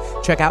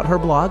 Check out her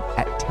blog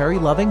at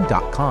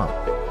terryloving.com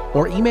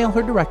or email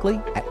her directly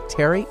at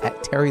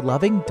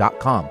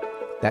terry@terryloving.com.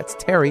 That's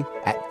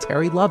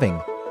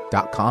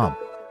terry@terryloving.com.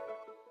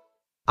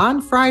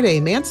 On Friday,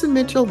 Mantz and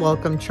Mitchell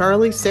welcome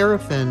Charlie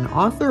Seraphin,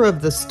 author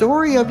of The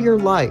Story of Your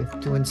Life,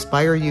 to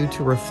inspire you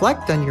to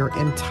reflect on your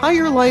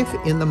entire life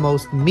in the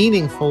most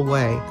meaningful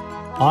way.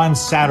 On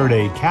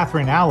Saturday,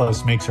 Catherine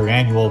Alice makes her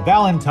annual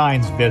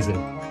Valentine's visit.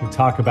 We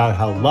talk about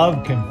how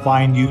love can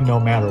find you no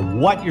matter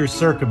what your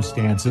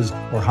circumstances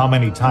or how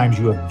many times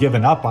you have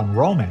given up on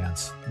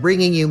romance.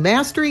 Bringing you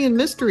mastery and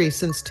mystery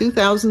since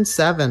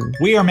 2007.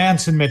 We are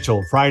Mantz and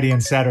Mitchell, Friday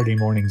and Saturday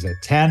mornings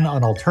at 10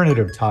 on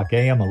Alternative Talk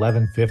AM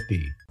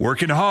 1150.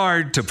 Working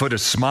hard to put a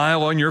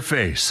smile on your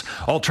face.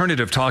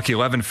 Alternative Talk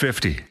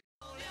 1150.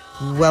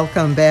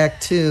 Welcome back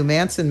to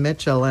Mantz and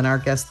Mitchell, and our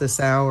guest this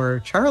hour,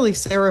 Charlie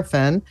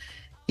Seraphin.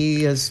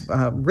 He has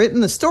written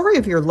The Story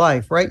of Your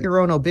Life, Write Your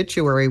Own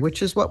Obituary,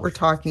 which is what we're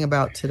talking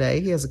about today.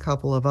 He has a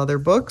couple of other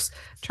books.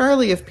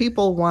 Charlie, if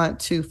people want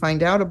to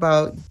find out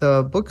about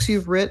the books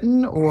you've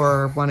written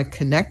or want to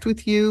connect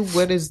with you,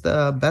 what is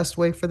the best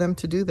way for them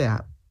to do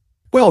that?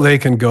 Well, they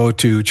can go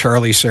to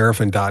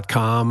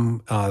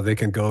charlieseraphin.com. They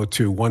can go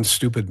to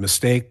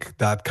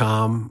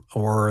onestupidmistake.com,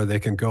 or they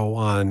can go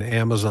on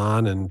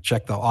Amazon and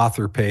check the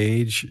author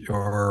page,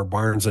 or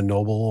Barnes &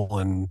 Noble,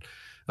 and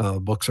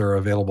books are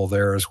available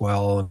there as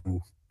well,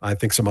 and I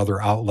think some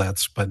other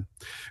outlets. But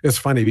it's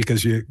funny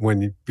because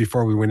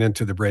before we went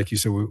into the break, you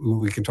said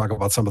we can talk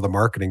about some of the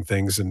marketing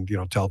things and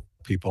tell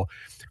people.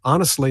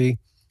 Honestly,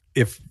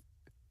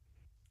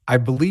 I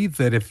believe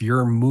that if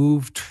you're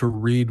moved to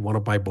read one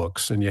of my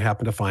books and you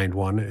happen to find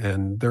one,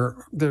 and they're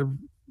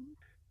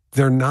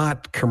they're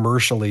not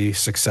commercially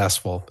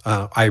successful.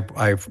 I've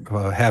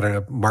had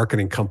a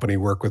marketing company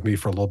work with me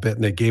for a little bit,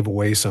 and they gave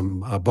away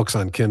some books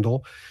on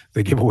Kindle.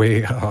 They gave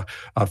away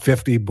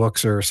 50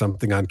 books or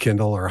something on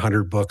Kindle, or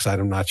 100 books.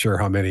 I'm not sure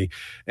how many.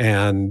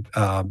 And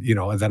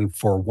and then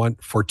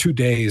for 2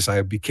 days,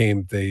 I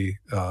became the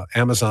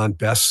Amazon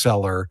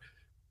bestseller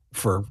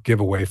for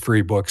giveaway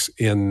free books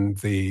in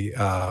the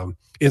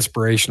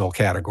inspirational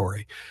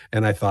category.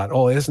 And I thought,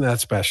 oh, isn't that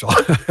special?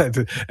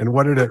 And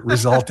what did it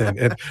result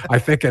in? I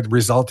think it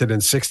resulted in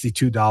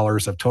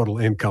 $62 of total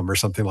income or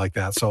something like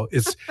that. So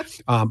it's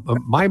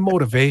my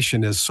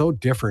motivation is so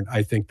different,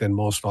 I think, than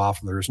most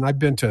authors. And I've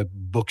been to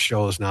book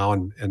shows now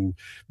and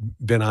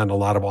been on a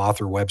lot of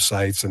author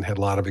websites and had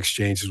a lot of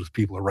exchanges with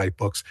people who write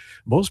books.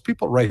 Most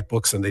people write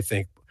books and they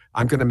think,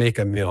 I'm going to make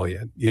 $1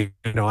 million.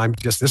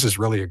 This is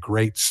really a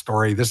great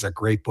story. This is a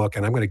great book,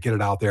 and I'm going to get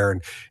it out there,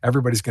 and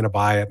everybody's going to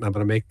buy it, and I'm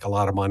going to make a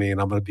lot of money, and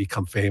I'm going to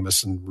become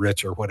famous and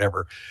rich or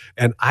whatever.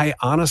 And I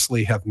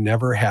honestly have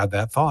never had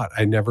that thought.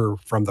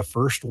 From the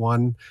first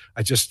one,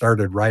 I just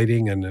started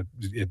writing, and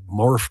it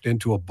morphed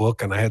into a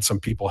book, and I had some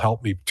people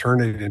help me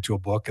turn it into a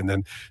book. And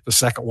then the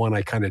second one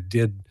I kind of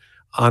did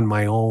on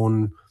my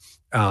own.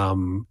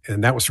 And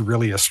that was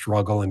really a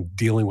struggle, and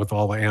dealing with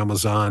all the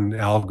Amazon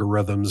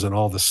algorithms and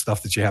all the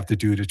stuff that you have to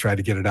do to try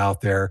to get it out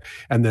there.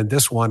 And then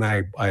this one,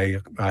 I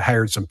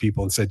hired some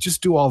people and said,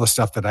 just do all the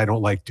stuff that I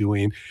don't like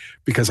doing,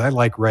 because I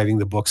like writing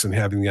the books and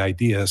having the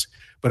ideas.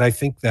 But I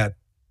think that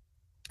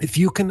if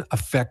you can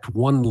affect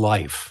one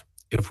life,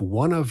 if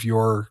one of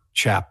your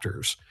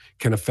chapters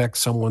can affect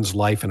someone's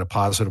life in a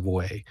positive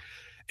way,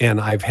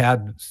 and I've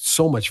had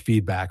so much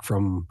feedback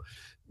from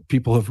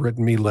people have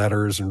written me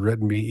letters and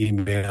written me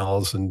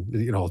emails and,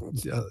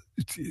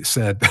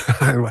 said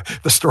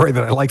the story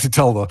that I like to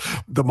tell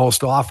the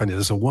most often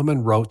is a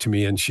woman wrote to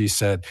me and she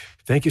said,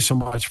 thank you so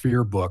much for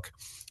your book.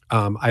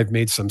 I've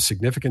made some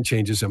significant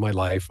changes in my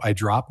life. I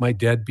dropped my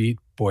deadbeat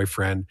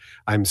boyfriend.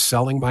 I'm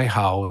selling my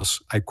house.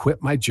 I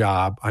quit my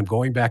job. I'm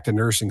going back to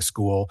nursing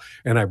school,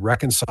 and I've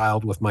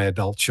reconciled with my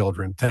adult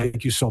children.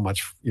 Thank you so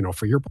much,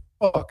 for your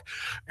book.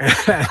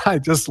 And I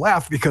just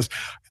laughed because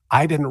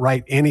I didn't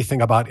write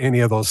anything about any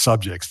of those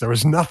subjects. There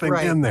was nothing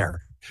in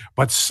there,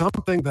 but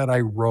something that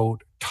I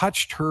wrote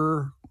touched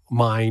her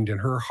mind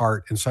and her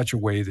heart in such a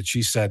way that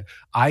she said,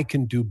 I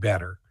can do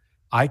better.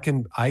 I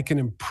can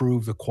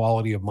improve the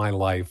quality of my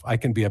life. I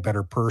can be a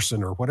better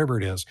person, or whatever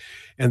it is.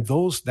 And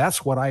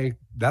that's why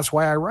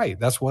I write.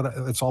 That's what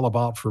it's all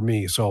about for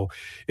me. So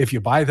if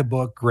you buy the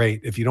book, great.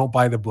 If you don't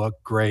buy the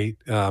book, great.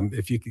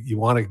 If you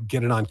want to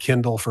get it on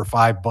Kindle for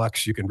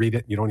 $5, you can read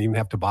it. You don't even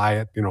have to buy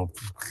it.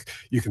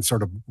 You can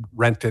sort of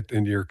rent it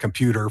in your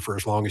computer for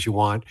as long as you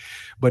want.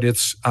 But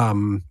it's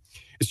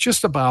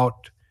just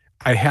about,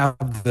 I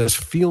have this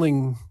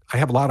feeling, I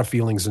have a lot of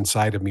feelings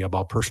inside of me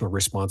about personal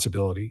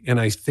responsibility. And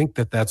I think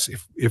that's,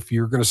 if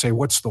you're going to say,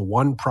 what's the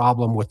one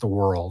problem with the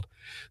world?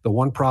 The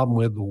one problem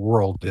with the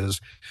world is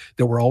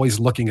that we're always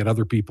looking at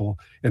other people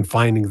and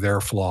finding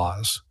their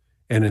flaws.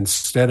 And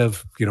instead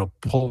of,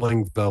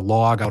 pulling the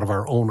log out of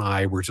our own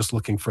eye, we're just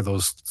looking for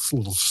those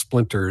little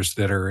splinters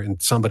that are in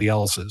somebody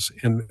else's.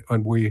 And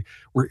we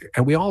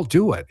all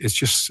do it.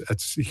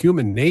 It's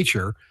human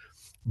nature,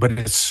 but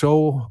it's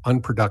so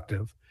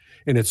unproductive.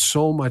 And it's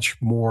so much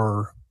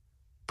more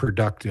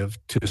productive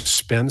to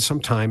spend some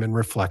time in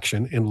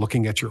reflection and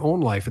looking at your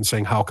own life and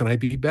saying, how can I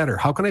be better?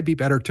 How can I be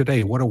better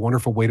today? What a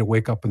wonderful way to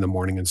wake up in the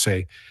morning and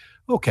say,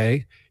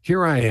 okay,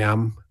 here I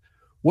am.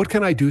 What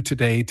can I do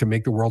today to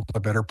make the world a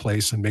better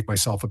place and make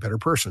myself a better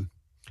person?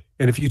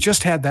 And if you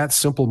just had that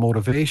simple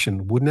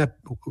motivation,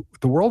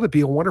 the world would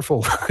be a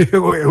wonderful,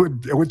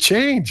 it would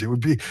change. It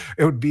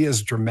would be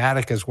as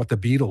dramatic as what the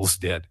Beatles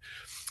did.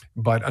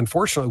 But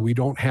unfortunately, we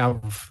don't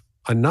have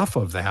enough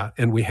of that,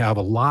 and we have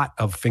a lot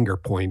of finger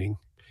pointing.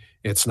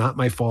 It's not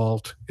my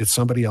fault. It's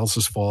somebody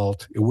else's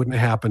fault. It wouldn't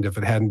have happened if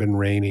it hadn't been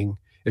raining.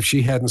 If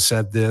she hadn't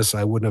said this,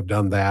 I wouldn't have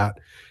done that.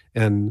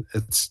 And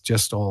it's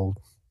just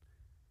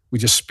we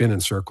just spin in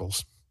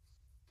circles.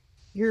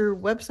 Your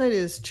website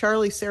is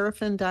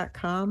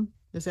charlieseraphin.com.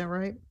 Is that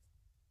right?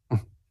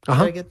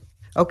 Uh-huh.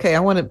 Okay, I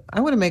want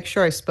to make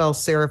sure I spell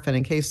Seraphin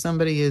in case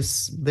somebody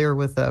is there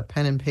with a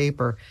pen and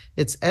paper.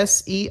 It's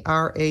Seraphin,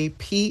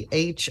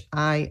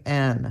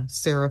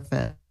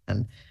 Seraphin.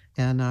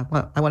 And I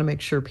want to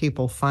make sure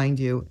people find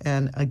you.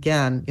 And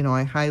again,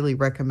 I highly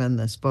recommend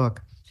this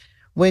book.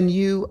 When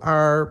you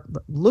are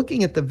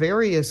looking at the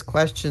various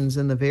questions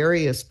in the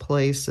various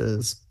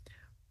places,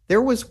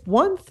 there was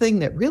one thing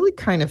that really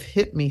kind of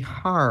hit me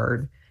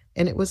hard,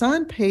 and it was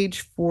on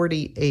page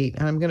 48.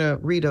 And I'm going to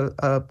read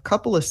a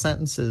couple of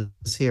sentences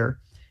here.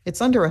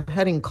 It's under a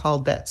heading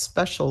called That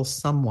Special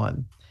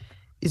Someone.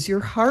 Is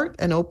your heart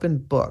an open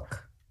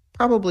book?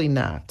 Probably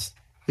not.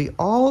 We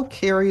all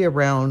carry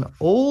around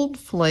old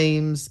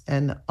flames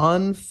and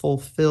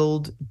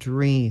unfulfilled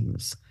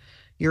dreams.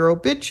 Your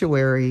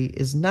obituary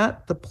is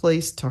not the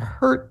place to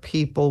hurt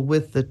people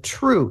with the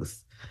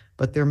truth,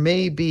 but there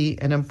may be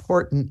an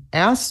important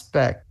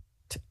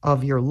aspect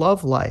of your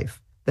love life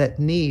that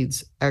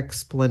needs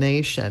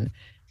explanation.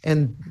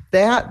 And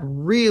that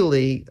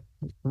really,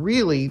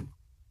 really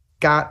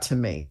got to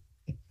me,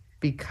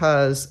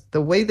 because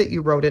the way that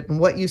you wrote it and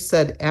what you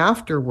said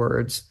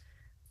afterwards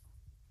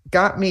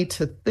got me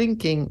to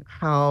thinking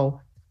how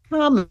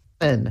common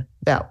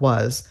that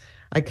was.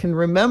 I can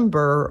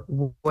remember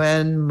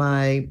when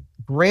my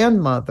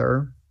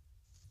grandmother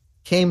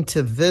came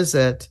to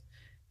visit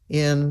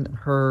in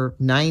her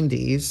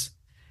 90s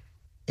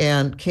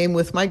and came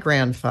with my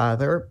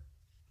grandfather.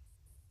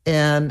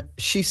 And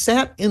she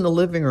sat in the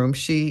living room.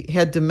 She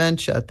had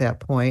dementia at that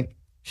point.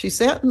 She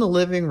sat in the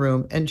living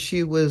room and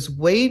she was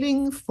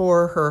waiting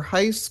for her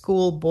high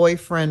school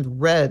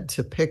boyfriend, Red,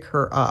 to pick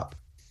her up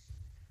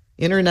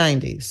in her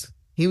 90s.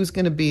 He was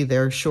going to be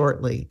there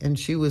shortly. And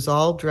she was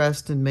all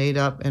dressed and made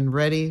up and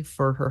ready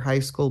for her high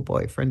school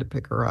boyfriend to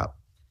pick her up.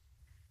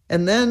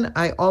 And then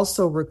I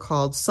also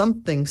recalled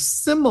something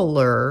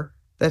similar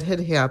that had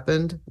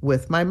happened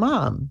with my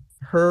mom.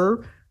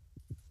 Her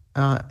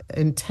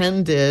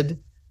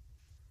intended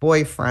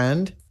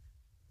boyfriend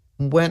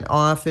went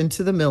off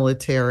into the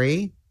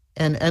military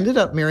and ended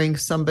up marrying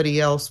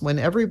somebody else when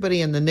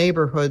everybody in the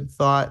neighborhood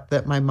thought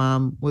that my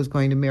mom was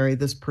going to marry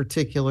this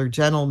particular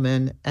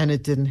gentleman, and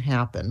it didn't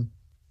happen.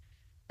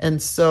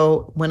 And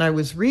so when I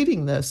was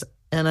reading this,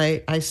 and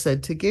I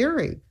said to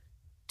Gary,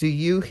 do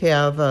you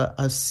have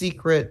a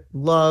secret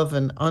love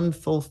and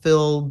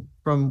unfulfilled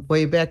from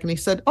way back? And he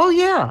said, oh,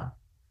 yeah.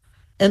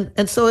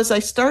 And so as I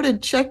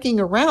started checking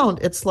around,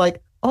 it's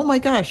like, oh my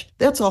gosh,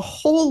 that's a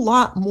whole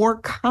lot more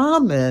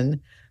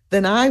common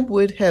than I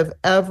would have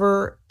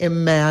ever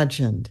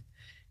imagined.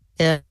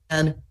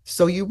 And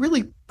so you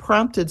really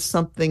prompted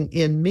something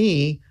in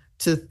me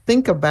to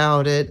think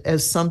about it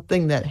as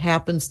something that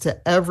happens to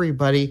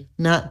everybody,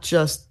 not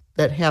just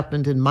that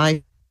happened in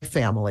my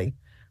family,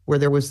 where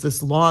there was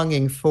this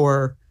longing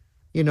for,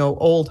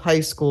 old high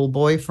school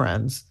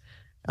boyfriends.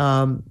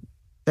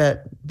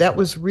 That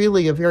was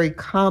really a very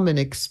common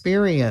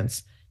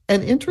experience.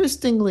 And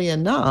interestingly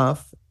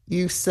enough,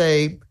 you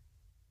say,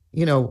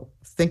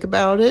 think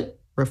about it,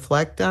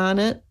 reflect on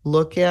it,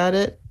 look at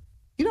it.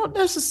 You don't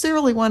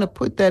necessarily want to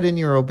put that in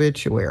your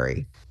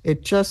obituary.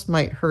 It just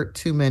might hurt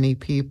too many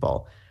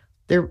people.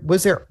 Were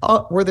there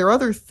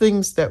other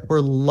things that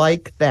were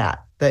like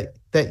that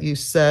you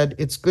said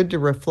it's good to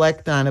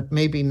reflect on it,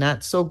 maybe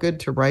not so good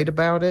to write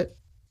about it?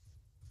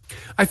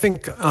 I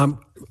think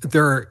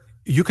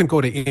you can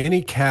go to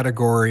any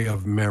category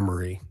of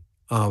memory,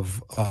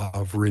 of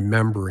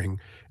remembering,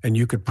 and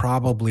you could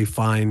probably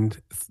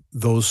find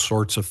those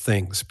sorts of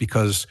things,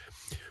 because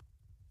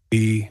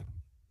we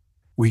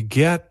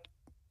get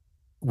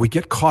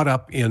caught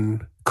up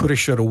in coulda,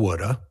 shoulda,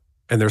 woulda,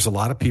 and there's a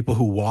lot of people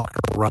who walk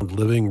around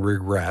living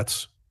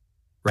regrets,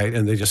 right?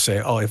 And they just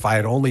say, "Oh, if I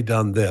had only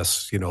done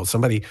this,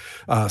 somebody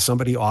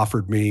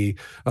offered me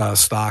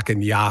stock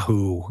in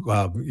Yahoo,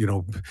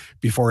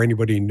 before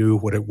anybody knew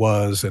what it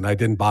was, and I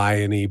didn't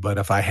buy any. But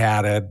if I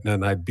had it,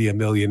 then I'd be a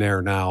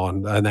millionaire now,"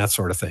 and that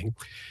sort of thing.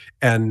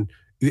 And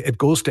it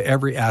goes to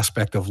every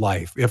aspect of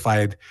life. If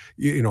I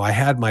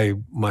had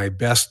my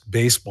best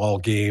baseball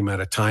game at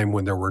a time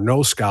when there were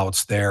no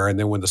scouts there, and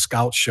then when the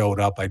scouts showed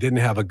up, I didn't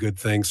have a good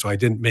thing, so I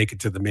didn't make it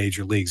to the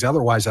major leagues.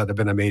 Otherwise, I'd have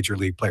been a major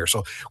league player.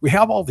 So we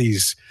have all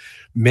these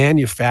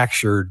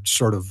manufactured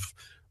sort of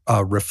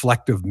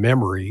reflective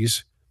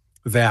memories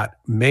that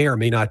may or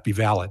may not be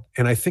valid.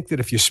 And I think that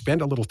if you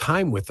spend a little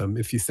time with them,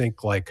 if you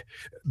think like,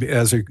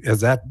 as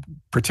that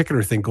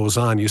particular thing goes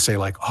on, you say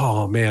like,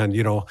 oh man,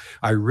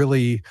 I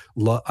really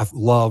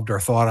loved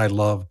or thought I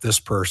loved this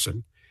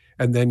person.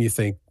 And then you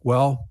think,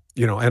 well,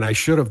 and I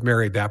should have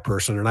married that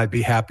person, and I'd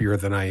be happier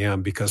than I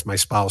am because my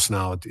spouse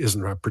now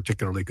isn't a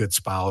particularly good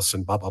spouse,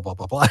 and blah, blah, blah,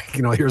 blah, blah.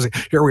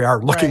 Here we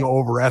are looking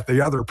over at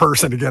the other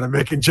person again and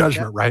making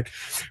judgment. Right.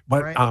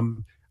 But,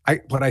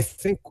 I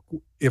think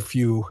if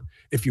you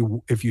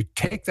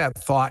take that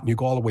thought and you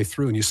go all the way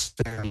through and you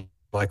say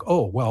like,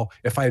 oh, well,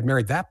 if I had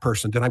married that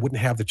person, then I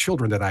wouldn't have the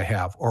children that I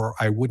have, or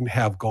I wouldn't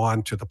have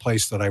gone to the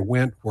place that I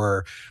went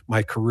where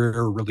my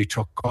career really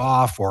took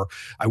off, or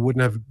I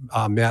wouldn't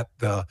have met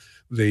the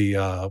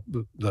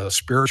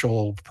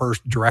spiritual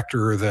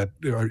director that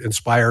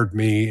inspired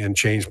me and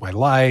changed my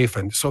life.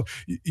 And so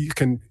you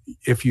can,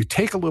 if you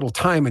take a little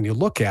time and you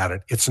look at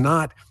it,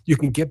 you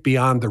can get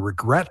beyond the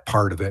regret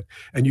part of it,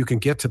 and you can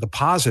get to the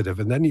positive.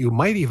 And then you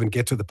might even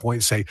get to the point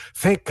and say,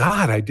 thank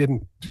God I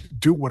didn't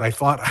do what I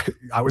thought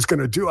I was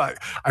going to do.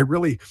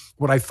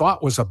 What I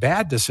thought was a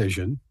bad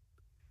decision,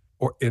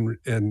 or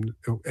and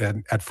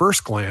at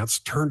first glance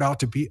turned out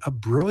to be a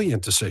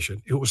brilliant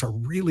decision. It was a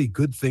really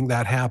good thing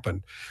that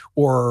happened.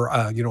 Or,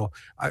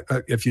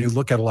 if you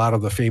look at a lot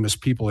of the famous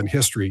people in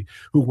history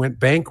who went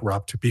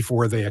bankrupt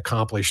before they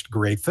accomplished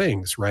great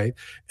things, right?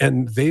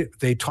 And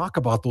they talk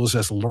about those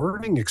as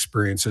learning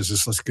experiences.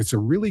 It's a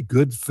really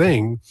good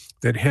thing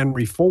that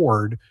Henry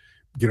Ford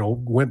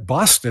went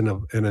bust in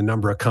a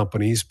number of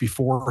companies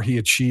before he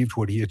achieved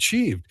what he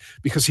achieved,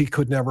 because he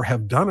could never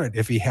have done it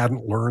if he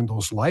hadn't learned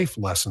those life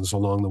lessons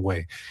along the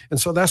way. And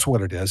so that's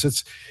what it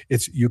is.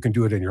 It's you can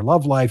do it in your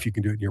love life, you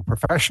can do it in your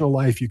professional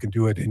life, you can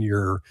do it in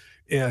your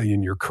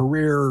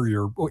career,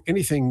 your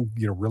anything,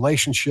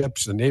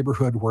 relationships, the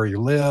neighborhood where you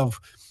live.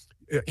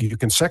 You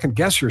can second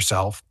guess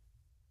yourself.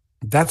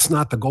 That's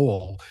not the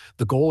goal.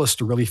 The goal is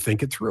to really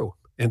think it through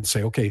and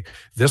say, okay,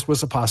 this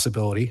was a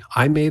possibility.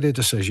 I made a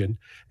decision,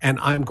 and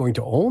I'm going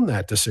to own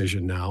that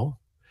decision now,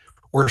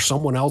 or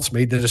someone else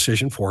made the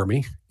decision for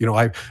me.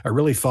 I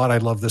really thought I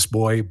loved this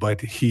boy,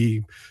 but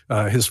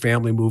his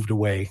family moved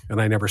away,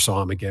 and I never saw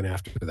him again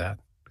after that.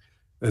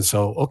 And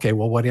so, okay,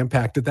 well, what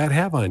impact did that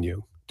have on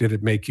you? Did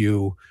it make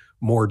you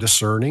more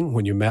discerning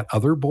when you met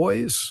other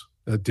boys?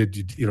 Did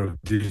you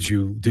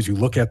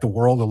look at the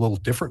world a little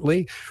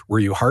differently? Were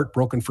you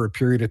heartbroken for a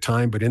period of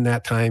time, but in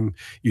that time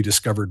you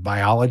discovered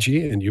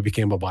biology and you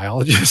became a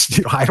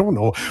biologist? I don't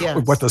know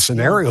what the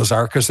scenarios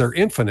are, because they're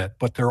infinite,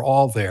 but they're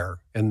all there.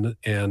 And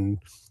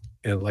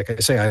like I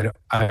say,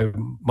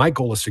 my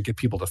goal is to get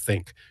people to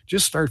think.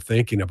 Just start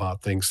thinking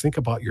about things. Think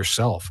about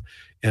yourself,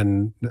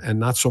 and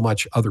not so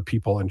much other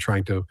people and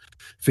trying to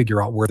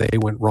figure out where they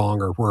went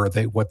wrong or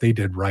what they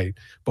did right,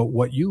 but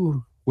what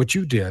you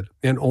did,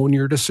 and own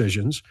your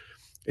decisions,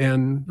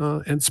 and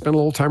spend a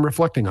little time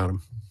reflecting on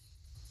them.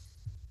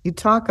 You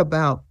talk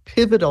about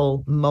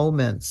pivotal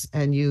moments,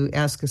 and you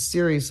ask a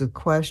series of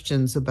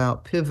questions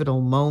about pivotal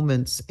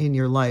moments in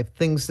your life,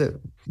 things that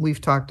we've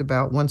talked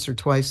about once or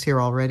twice here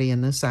already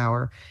in this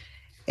hour.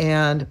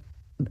 And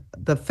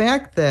the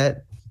fact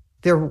that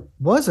there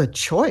was a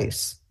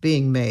choice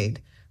being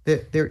made,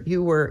 that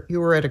you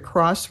were at a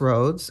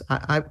crossroads.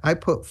 I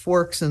put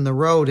forks in the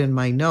road in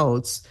my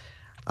notes,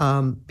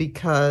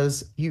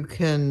 because you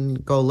can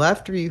go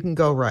left or you can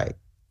go right,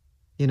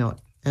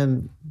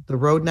 and the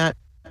road not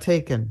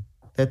taken,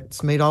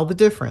 that's made all the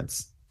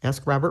difference.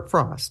 Ask Robert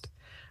Frost.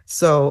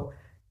 So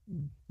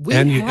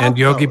and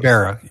Yogi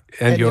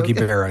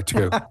Berra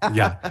too.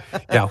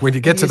 Yeah. When you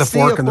get to the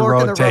fork in the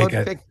road, take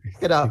it. Pick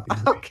it up.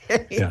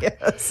 Okay. Yeah.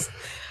 Yes.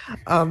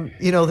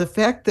 The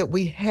fact that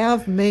we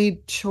have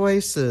made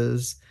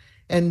choices,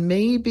 and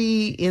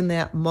maybe in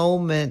that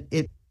moment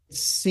it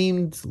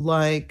seemed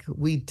like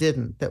we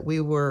didn't, that we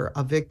were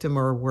a victim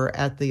or were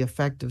at the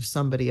effect of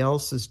somebody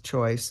else's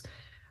choice.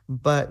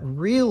 But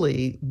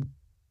really,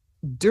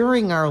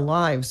 during our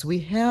lives, we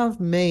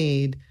have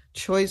made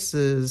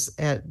choices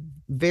at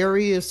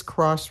various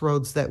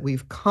crossroads that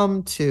we've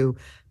come to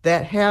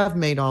that have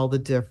made all the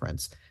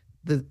difference.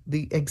 The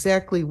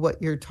exactly what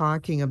you're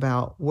talking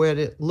about, what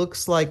it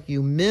looks like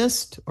you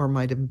missed or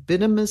might have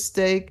been a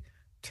mistake,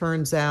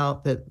 turns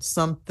out that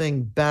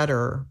something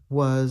better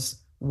was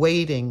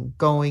waiting,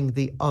 going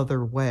the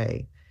other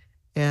way.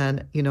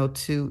 And,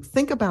 to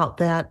think about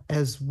that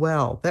as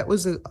well, that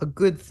was a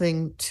good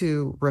thing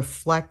to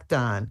reflect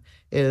on,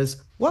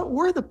 is what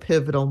were the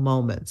pivotal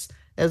moments?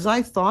 As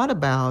I thought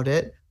about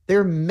it,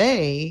 there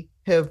may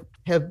have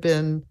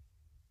been,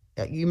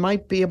 you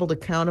might be able to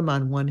count them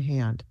on one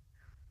hand,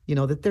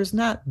 that there's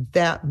not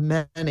that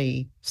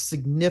many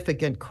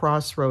significant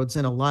crossroads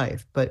in a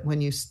life. But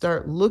when you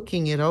start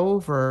looking it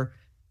over,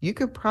 you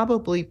could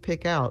probably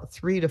pick out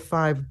 3 to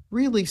 5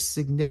 really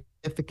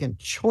significant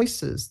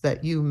choices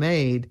that you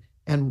made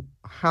and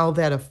how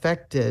that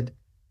affected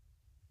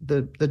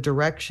the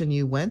direction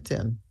you went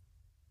in,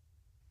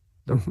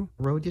 the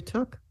road you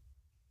took.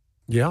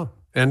 Yeah.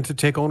 And to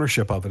take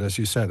ownership of it, as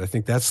you said. I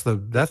think that's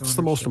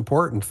the most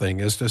important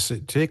thing, is to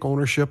take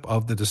ownership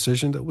of the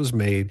decision that was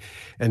made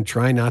and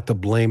try not to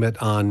blame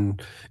it on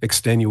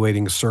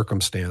extenuating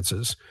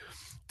circumstances.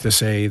 To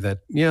say that,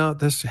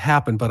 this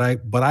happened, but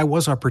I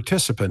was a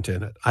participant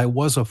in it. I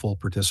was a full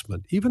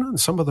participant. Even on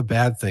some of the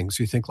bad things,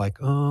 you think like,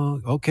 oh,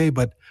 okay,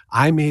 but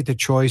I made the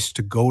choice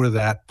to go to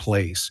that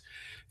place,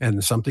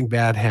 and something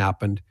bad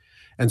happened.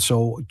 And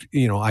so,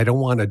 I don't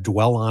want to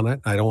dwell on it.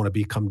 I don't want to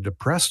become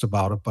depressed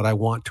about it, but I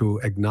want to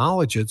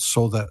acknowledge it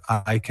so that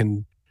I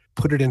can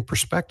put it in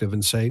perspective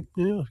and say,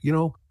 I'm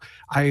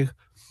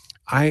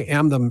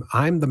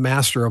the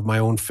master of my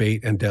own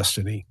fate and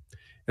destiny.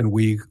 And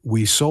we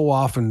so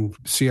often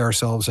see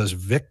ourselves as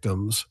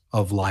victims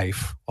of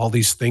life. All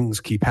these things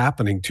keep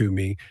happening to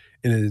me,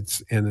 and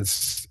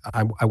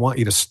I want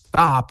you to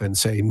stop and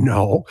say,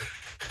 no,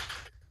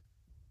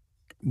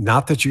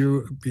 not that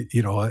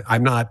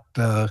I'm not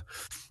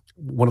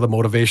one of the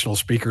motivational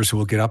speakers who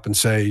will get up and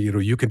say,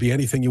 you can be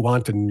anything you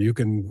want, and you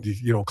can,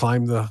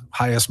 climb the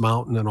highest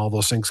mountain and all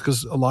those things,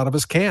 because a lot of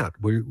us can't.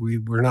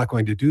 We're not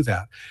going to do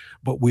that.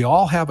 But we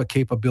all have a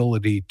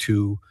capability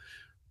to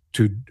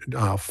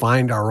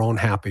find our own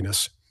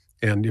happiness.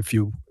 And if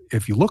you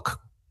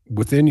look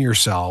within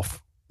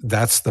yourself,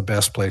 that's the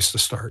best place to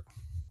start.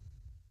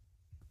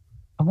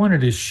 I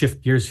wanted to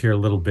shift gears here a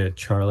little bit,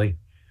 Charlie.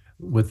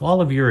 With all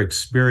of your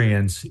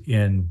experience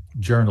in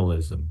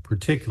journalism,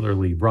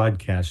 particularly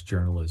broadcast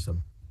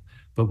journalism,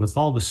 but with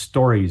all the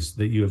stories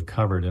that you have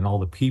covered and all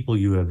the people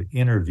you have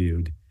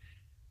interviewed,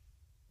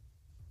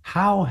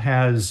 how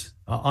has,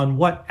 on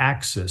what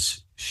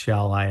axis,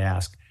 shall I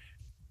ask,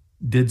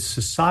 did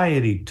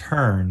society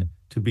turn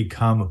to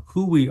become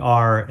who we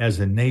are as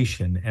a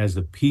nation, as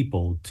a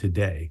people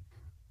today?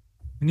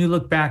 When you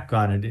look back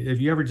on it,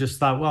 have you ever just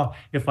thought, well,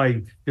 if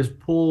I just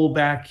pull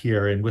back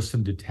here and with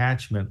some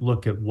detachment,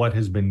 look at what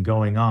has been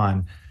going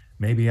on,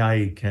 maybe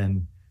I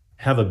can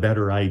have a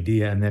better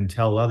idea and then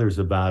tell others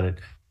about it.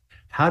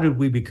 How did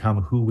we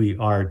become who we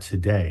are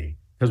today?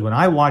 Because when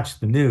I watch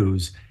the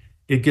news,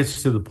 it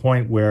gets to the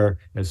point where,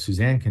 as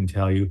Suzanne can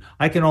tell you,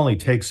 I can only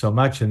take so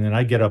much and then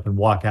I get up and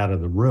walk out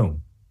of the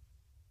room.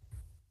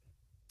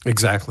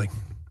 Exactly.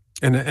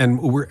 And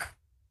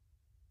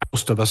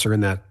most of us are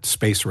in that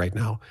space right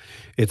now.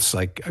 It's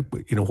like,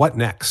 what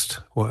next?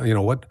 Well,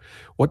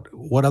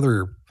 what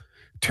other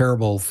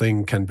terrible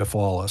thing can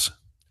befall us?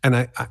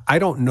 And I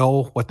don't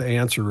know what the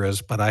answer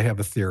is, but I have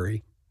a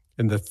theory.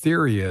 And the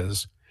theory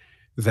is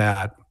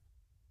that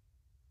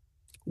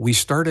we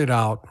started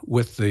out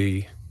with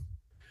the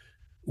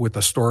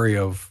story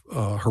of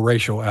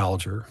Horatio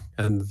Alger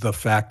and the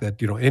fact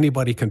that,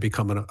 anybody can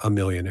become a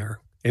millionaire.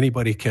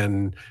 Anybody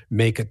can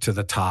make it to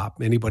the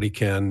top. Anybody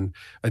can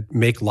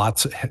make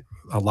lots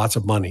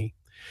of money.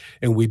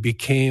 And we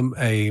became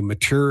a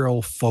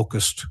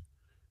material-focused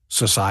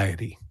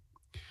society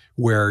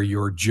where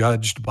you're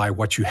judged by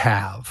what you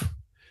have.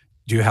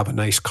 Do you have a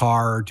nice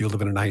car? Do you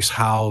live in a nice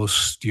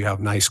house? Do you have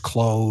nice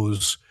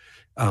clothes?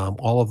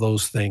 All of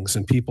those things.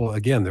 And people,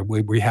 again,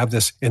 we have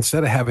this,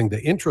 instead of having the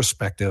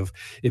introspective,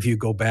 if you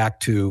go back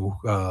to,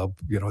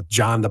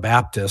 John the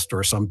Baptist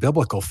or some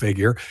biblical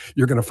figure,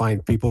 you're going to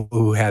find people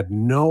who had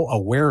no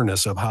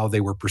awareness of how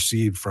they were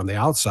perceived from the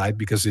outside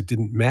because it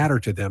didn't matter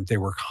to them. They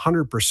were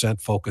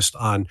 100% focused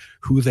on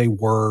who they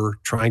were,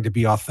 trying to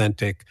be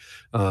authentic,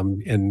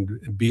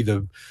 and be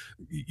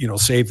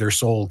save their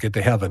soul, get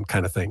to heaven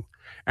kind of thing.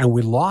 And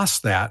we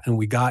lost that, and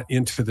we got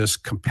into this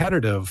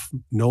competitive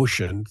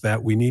notion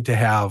that we need to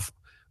have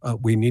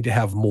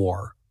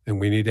more, and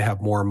we need to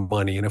have more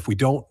money. And if we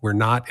don't, we're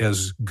not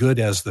as good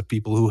as the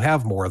people who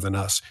have more than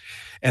us.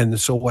 And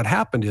so what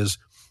happened is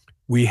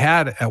we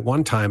had at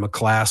one time a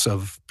class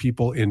of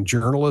people in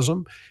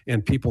journalism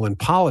and people in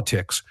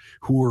politics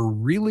who were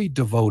really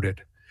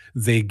devoted.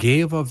 They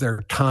gave of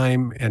their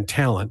time and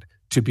talent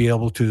to be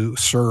able to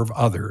serve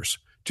others,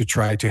 to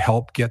try to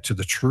help get to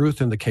the truth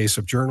in the case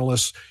of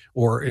journalists,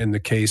 or in the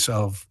case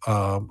of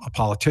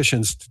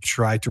politicians, to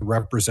try to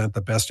represent the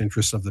best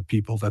interests of the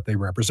people that they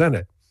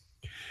represented.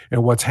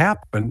 And what's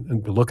happened,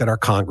 and look at our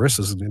Congress,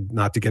 is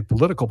not to get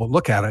political, but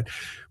look at it.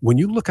 When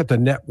you look at the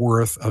net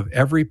worth of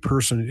every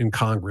person in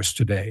Congress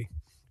today,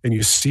 and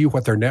you see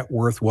what their net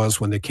worth was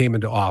when they came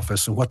into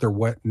office and what their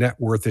net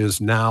worth is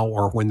now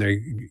or when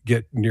they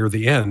get near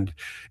the end,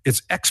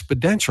 it's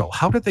exponential.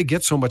 How did they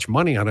get so much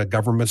money on a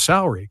government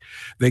salary?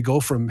 They go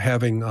from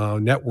having a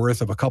net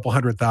worth of a couple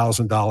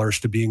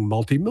 $100,000 to being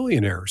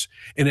multimillionaires.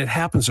 And it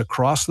happens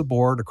across the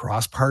board,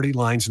 across party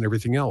lines and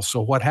everything else.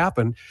 So what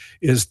happened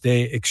is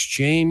they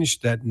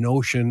exchanged that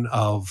notion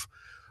of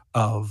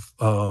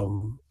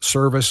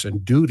service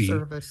and duty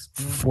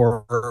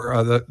for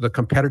the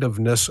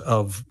competitiveness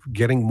of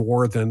getting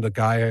more than the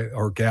guy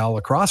or gal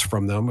across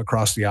from them,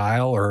 across the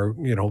aisle, or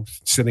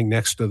sitting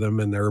next to them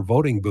in their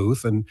voting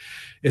booth. And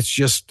it's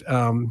just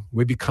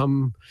we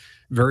become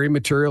very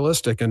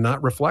materialistic and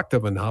not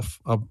reflective enough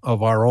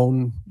of our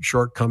own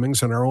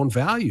shortcomings and our own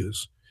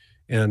values.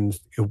 And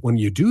when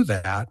you do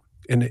that,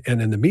 and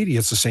in the media,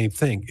 it's the same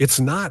thing. It's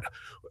not,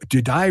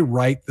 did I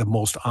write the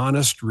most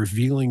honest,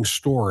 revealing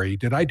story?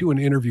 Did I do an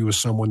interview with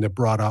someone that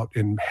brought out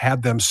and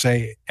had them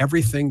say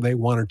everything they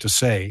wanted to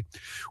say?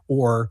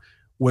 Or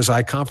was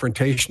I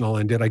confrontational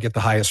and did I get the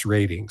highest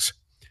ratings?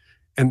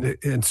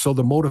 And so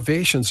the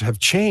motivations have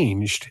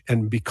changed.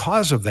 And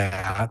because of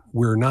that,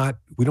 we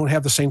don't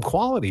have the same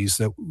qualities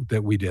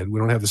that we did. We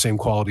don't have the same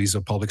qualities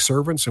of public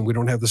servants, and we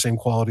don't have the same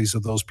qualities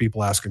of those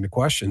people asking the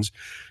questions,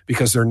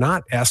 because they're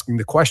not asking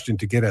the question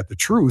to get at the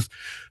truth.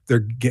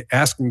 They're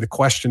asking the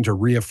question to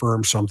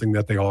reaffirm something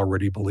that they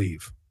already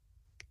believe.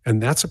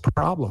 And that's a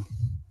problem.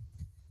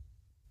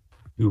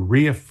 To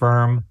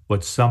reaffirm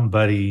what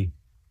somebody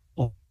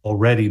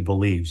already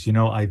believes.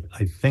 I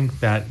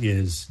think that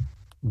is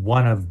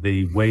one of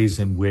the ways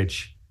in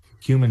which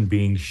human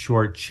beings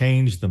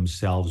shortchange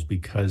themselves,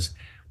 because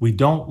we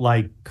don't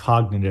like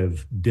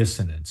cognitive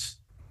dissonance,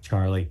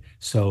 Charlie.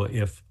 So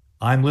if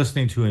I'm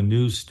listening to a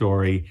news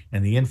story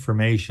and the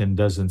information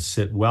doesn't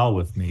sit well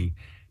with me,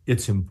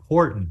 it's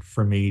important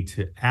for me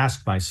to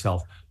ask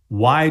myself,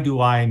 why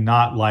do I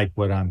not like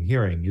what I'm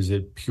hearing? Is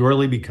it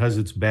purely because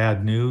it's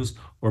bad news,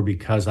 or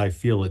because I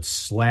feel it's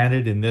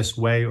slanted in this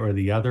way or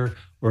the other,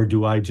 or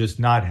do I just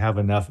not have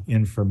enough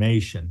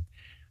information?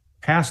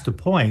 Past a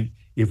point,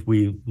 if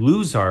we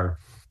lose our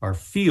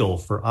feel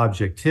for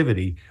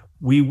objectivity,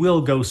 we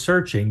will go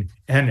searching.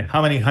 And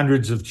how many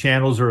hundreds of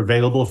channels are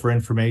available for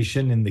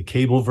information in the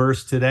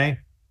cableverse today?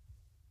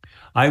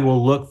 I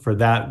will look for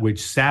that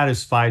which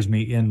satisfies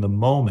me in the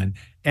moment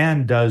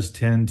and does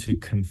tend to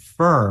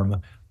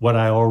confirm what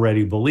I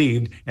already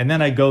believed. And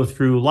then I go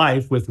through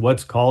life with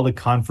what's called a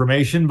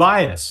confirmation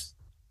bias.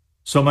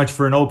 So much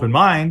for an open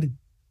mind.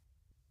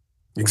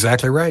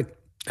 Exactly right.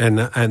 And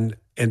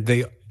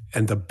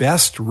the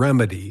best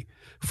remedy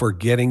for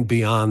getting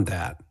beyond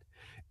that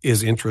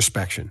is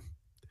introspection.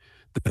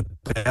 The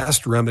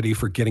best remedy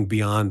for getting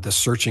beyond the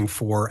searching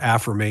for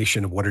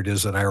affirmation of what it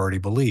is that I already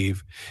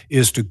believe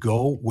is to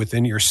go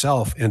within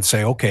yourself and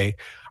say, okay,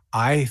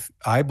 I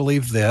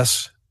believe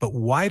this, but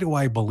why do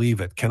I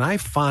believe it? Can I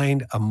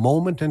find a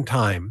moment in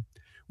time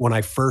when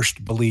I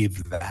first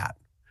believed that?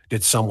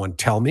 Did someone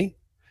tell me?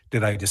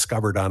 Did I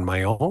discover it on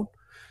my own?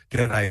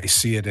 Did I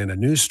see it in a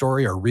news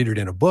story or read it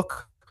in a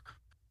book?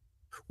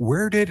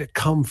 Where did it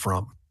come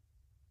from?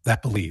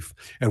 That belief.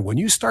 And when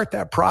you start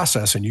that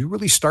process and you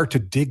really start to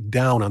dig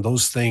down on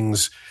those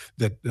things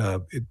that,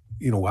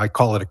 I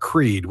call it a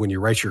creed. When you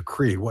write your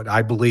creed, what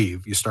I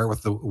believe, you start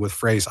with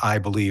phrase, I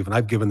believe. And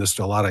I've given this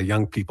to a lot of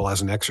young people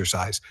as an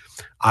exercise.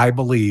 I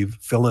believe,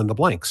 fill in the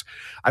blanks.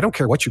 I don't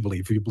care what you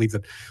believe. If you believe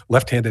that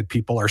left-handed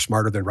people are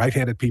smarter than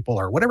right-handed people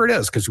or whatever it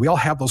is, because we all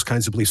have those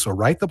kinds of beliefs. So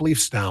write the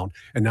beliefs down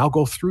and now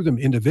go through them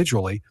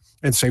individually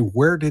and say,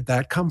 where did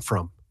that come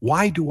from?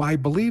 Why do I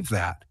believe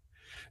that?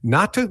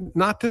 Not to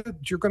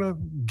you're going to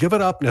give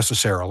it up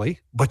necessarily,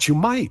 but you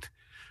might,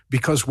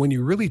 because when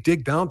you really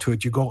dig down to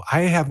it, you go,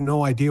 I have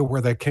no idea where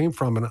that came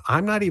from. And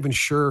I'm not even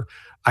sure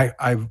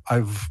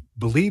I've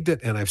believed it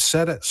and I've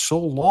said it so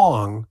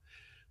long,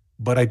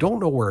 but I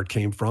don't know where it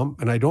came from.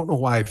 And I don't know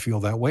why I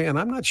feel that way. And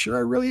I'm not sure I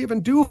really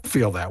even do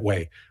feel that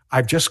way.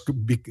 I've just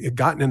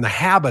gotten in the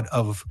habit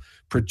of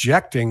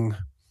projecting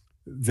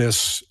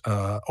this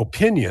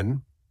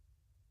opinion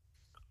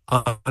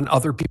on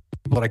other people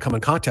that I come in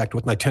contact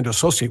with, and I tend to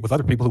associate with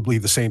other people who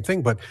believe the same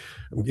thing. But,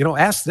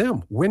 ask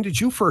them, when did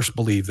you first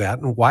believe that,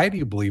 and why do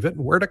you believe it,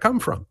 and where did it come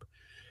from?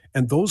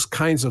 And those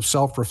kinds of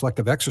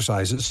self-reflective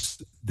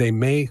exercises, they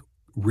may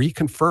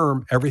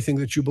reconfirm everything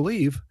that you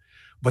believe,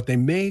 but they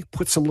may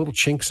put some little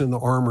chinks in the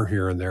armor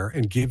here and there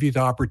and give you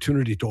the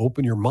opportunity to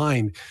open your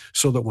mind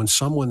so that when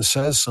someone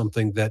says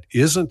something that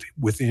isn't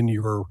within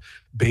your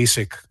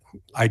basic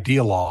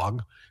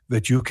ideologue,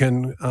 that you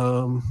can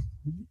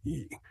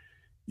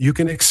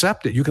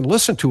accept it. You can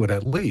listen to it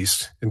at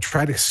least and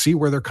try to see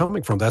where they're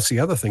coming from. That's the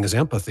other thing, is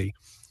empathy.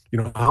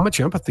 How much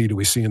empathy do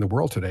we see in the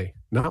world today?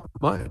 Not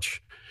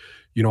much.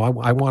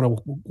 I want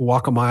to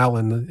walk a mile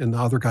in the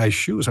other guy's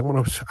shoes. I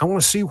want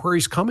to see where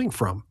he's coming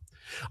from.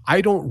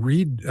 I don't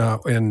read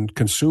and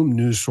consume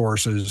news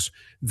sources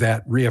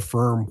that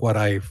reaffirm what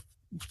I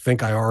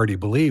think I already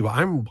believe.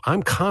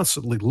 I'm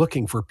constantly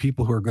looking for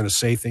people who are going to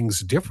say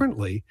things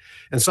differently,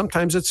 and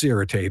sometimes it's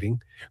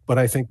irritating. But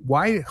I think,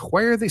 why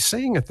are they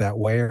saying it that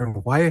way,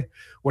 and why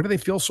do they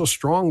feel so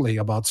strongly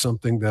about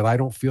something that I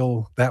don't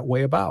feel that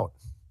way about?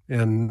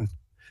 And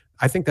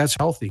I think that's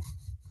healthy.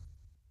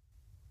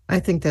 I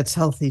think that's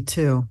healthy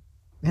too,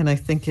 and I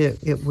think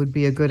it would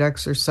be a good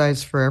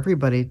exercise for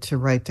everybody to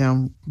write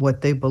down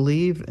what they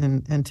believe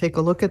and take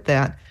a look at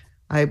that.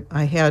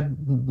 I had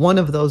one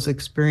of those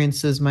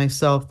experiences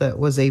myself that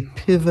was a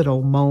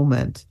pivotal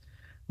moment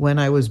when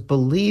I was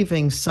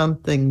believing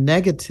something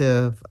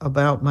negative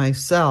about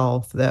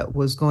myself that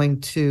was going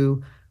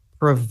to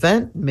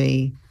prevent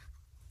me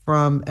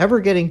from ever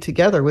getting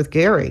together with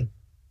Gary.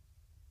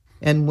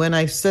 And when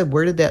I said,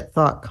 where did that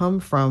thought come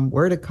from?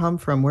 Where did it come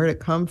from? Where did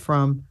it come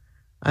from?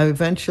 I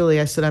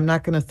said, I'm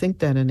not going to think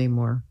that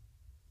anymore.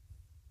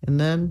 And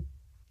then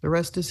the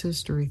rest is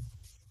history.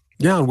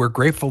 Yeah, and we're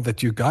grateful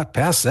that you got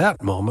past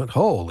that moment.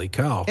 Holy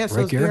cow. Yes,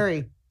 right,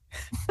 Gary.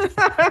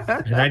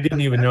 And I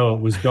didn't even know it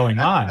was going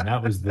on.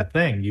 That was the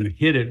thing. You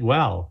hit it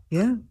well.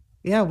 Yeah.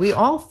 Yeah, we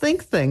all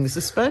think things,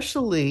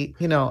 especially,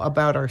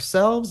 about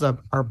ourselves,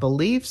 our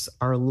beliefs,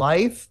 our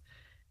life,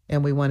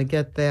 and we want to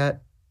get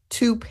that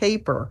to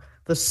paper.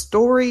 The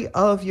story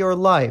of your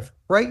life.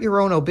 Write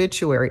your own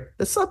obituary.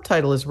 The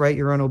subtitle is Write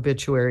Your Own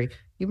Obituary.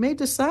 You may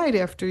decide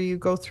after you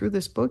go through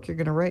this book, you're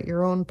going to write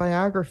your own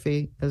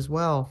biography as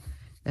well.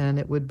 And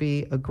it would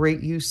be a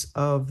great use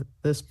of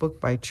this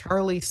book by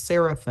Charlie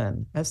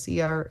Seraphin,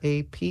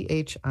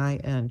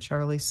 Seraphin,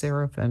 Charlie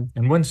Seraphin.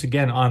 And once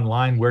again,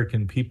 online, where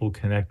can people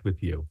connect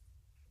with you?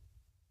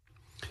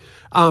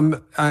 I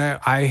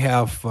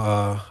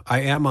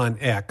am on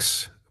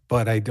X,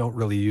 but I don't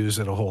really use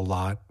it a whole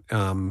lot.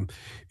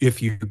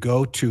 If you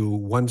go to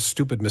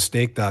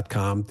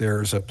onestupidmistake.com,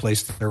 there's a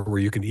place there where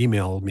you can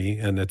email me,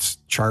 and it's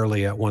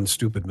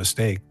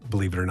charlie@onestupidmistake,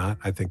 believe it or not.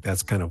 I think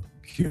that's kind of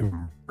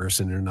humorous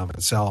in and of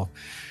itself.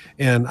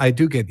 And I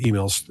do get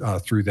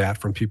emails through that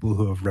from people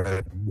who have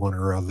read one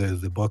or other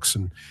of the books,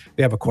 and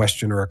they have a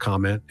question or a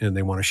comment and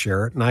they want to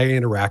share it. And I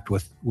interact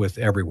with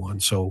everyone.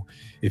 So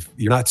if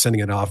you're not sending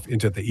it off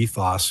into the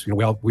ethos,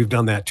 we've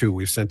done that too.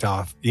 We've sent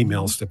off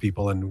emails to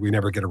people and we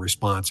never get a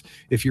response.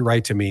 If you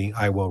write to me,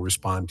 I will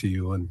respond to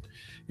you. And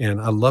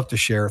I love to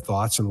share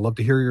thoughts and love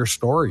to hear your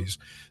stories,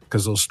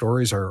 because those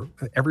stories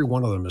every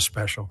one of them is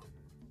special.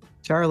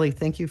 Charlie,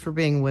 thank you for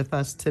being with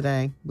us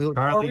today. We look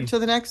forward to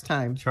the next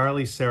time.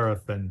 Charlie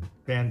Seraphin,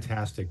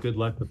 fantastic. Good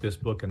luck with this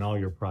book and all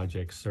your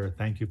projects, sir.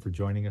 Thank you for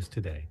joining us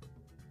today.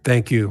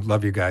 Thank you.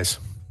 Love you guys.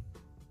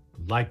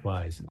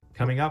 Likewise.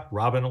 Coming up,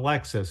 Robin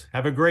Alexis.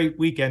 Have a great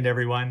weekend,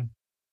 everyone.